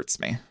much as it hurts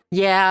me.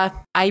 Yeah,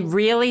 I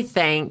really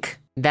think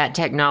that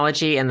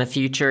technology in the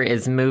future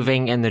is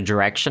moving in the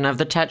direction of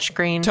the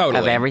touchscrreen,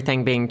 of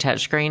everything being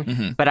touchscreen.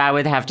 Mm-hmm. But I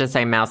would have to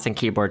say mouse and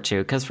keyboard too,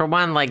 because for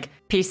one, like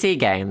PC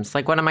games,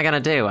 like what am I going to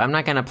do? I'm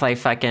not going to play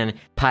fucking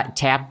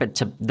tap it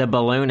to the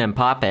balloon and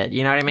pop it.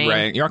 You know what I mean?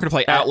 Right. You're not going to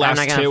play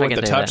Outlast 2 with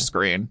the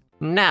touchscreen.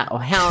 No,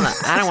 hell no.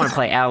 I don't want to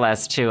play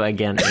Outlast 2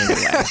 again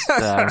anyway.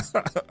 So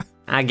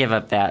I give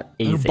up that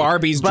easy.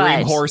 Barbie's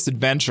Dream Horse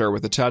Adventure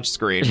with a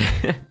touchscreen.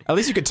 At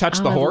least you could touch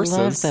the horses.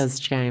 I love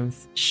those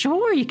games.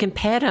 Sure, you can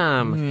pet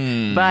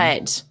them.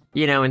 But,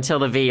 you know, until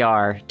the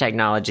VR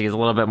technology is a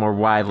little bit more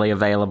widely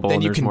available,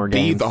 then you can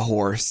be the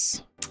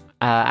horse.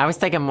 I was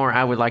thinking more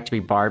I would like to be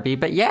Barbie,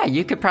 but yeah,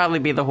 you could probably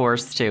be the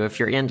horse too if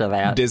you're into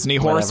that. Disney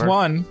Horse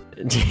 1.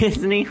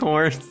 Disney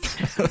Horse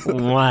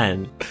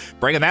 1.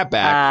 Bringing that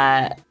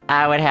back.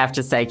 I would have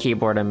to say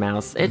keyboard and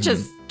mouse. It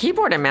just,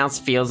 keyboard and mouse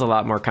feels a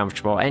lot more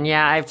comfortable. And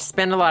yeah, I've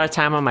spent a lot of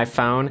time on my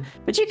phone,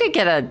 but you could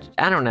get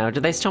I don't know, do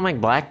they still make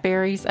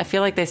Blackberries? I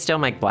feel like they still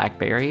make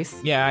Blackberries.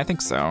 Yeah, I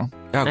think so.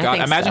 Oh, God.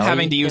 Imagine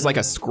having to use like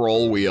a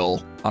scroll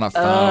wheel on a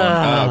phone.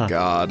 Oh,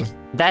 God.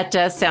 That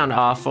does sound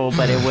awful,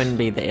 but it wouldn't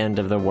be the end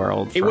of the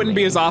world. It wouldn't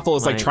be as awful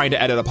as like trying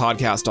to edit a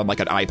podcast on like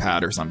an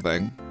iPad or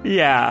something.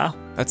 Yeah.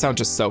 That sounds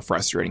just so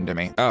frustrating to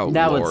me. Oh,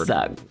 that Lord. Would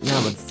suck.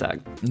 That would suck.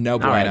 No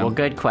bueno. All right, well,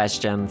 good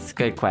questions.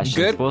 Good questions.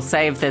 Good. We'll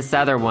save this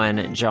other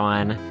one,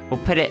 John.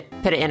 We'll put it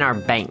in our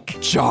bank.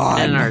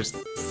 John. In our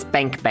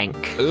spank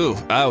bank. Ooh.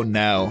 Oh,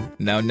 no.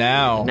 No.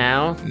 No?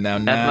 No.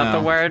 That's not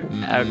the word?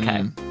 Mm-mm.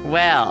 Okay.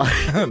 Well.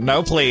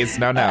 No, please.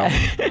 No.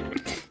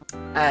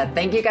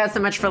 Thank you guys so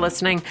much for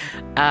listening.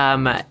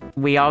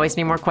 We always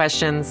need more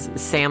questions.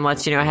 Sam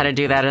lets you know how to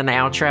do that in the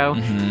outro.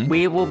 Mm-hmm.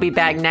 We will be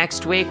back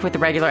next week with a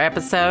regular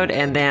episode,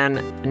 and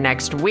then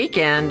next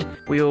weekend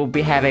we will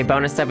have a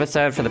bonus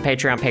episode for the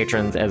Patreon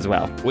patrons as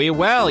well. We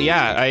will,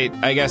 yeah.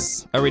 I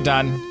guess. Are we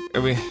done?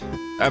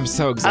 I'm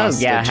so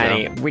exhausted. Oh yeah,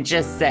 honey. We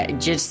just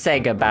say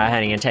goodbye,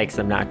 honey, and take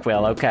some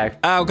NyQuil, okay?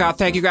 Oh God,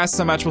 thank you guys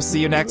so much. We'll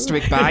see you next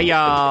week. Bye,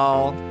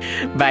 y'all.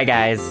 Bye,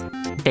 guys.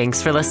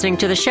 Thanks for listening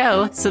to the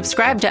show.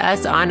 Subscribe to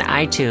us on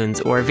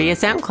iTunes or via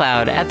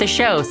SoundCloud at the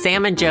show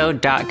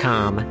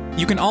samandjoe.com.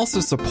 You can also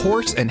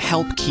support and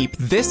help keep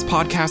this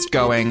podcast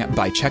going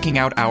by checking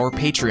out our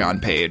Patreon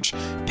page,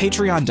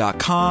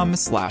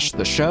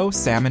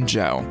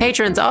 patreon.com/theshowsamandjoe.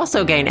 Patrons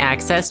also gain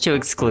access to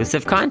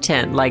exclusive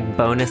content like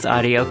bonus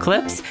audio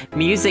clips,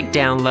 music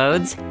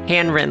downloads,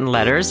 handwritten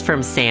letters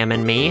from Sam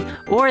and me,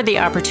 or the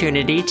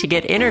opportunity to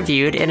get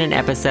interviewed in an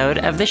episode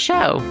of the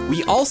show.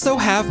 We also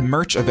have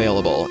merch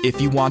available. If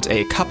you want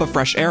a Cup of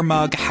Fresh Air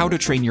mug, How to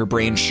Train Your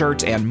Brain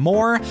shirt, and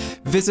more,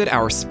 visit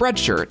our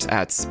Spreadshirt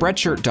at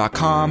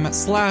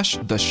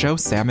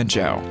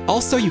spreadshirt.com/theshowsamandjoe.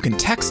 Also, you can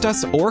text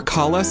us or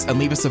call us and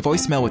leave us a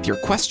voicemail with your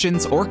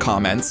questions or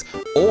comments,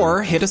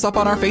 or hit us up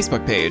on our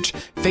Facebook page,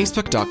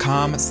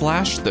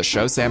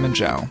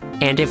 facebook.com/theshowsamandjoe.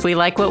 And if we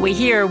like what we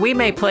hear, we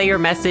may play your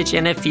message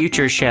in a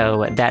future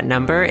show. That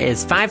number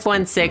is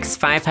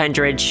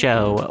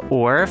 516-500-SHOW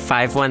or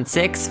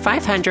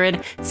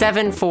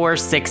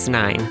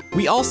 516-500-7469.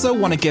 We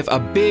also want to give a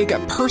big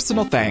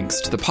personal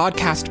thanks to the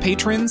podcast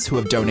patrons who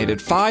have donated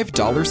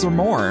 $5 or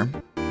more.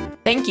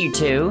 Thank you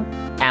to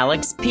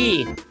Alex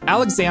P.,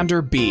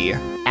 Alexander B.,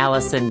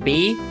 Allison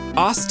B.,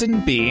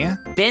 Austin B.,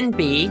 Ben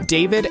B.,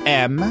 David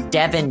M.,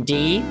 Devin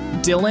D.,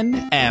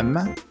 Dylan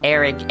M.,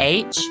 Eric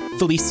H.,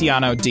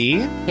 Feliciano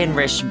D.,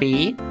 Henrich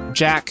B.,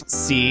 Jack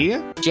C.,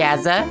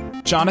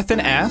 Jazza, Jonathan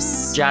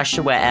S.,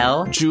 Joshua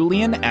L.,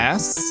 Julian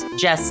S.,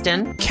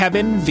 Justin,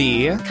 Kevin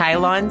V.,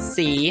 Kylon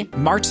C.,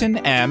 Martin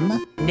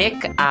M.,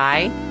 Nick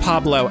I.,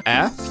 Pablo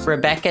F.,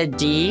 Rebecca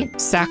D.,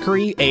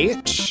 Zachary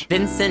H.,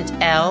 Vincent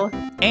L.,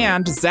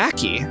 and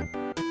Zachy.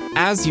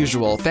 As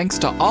usual, thanks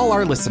to all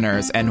our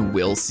listeners, and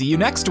we'll see you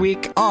next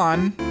week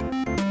on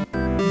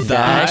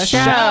The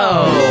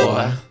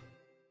Show.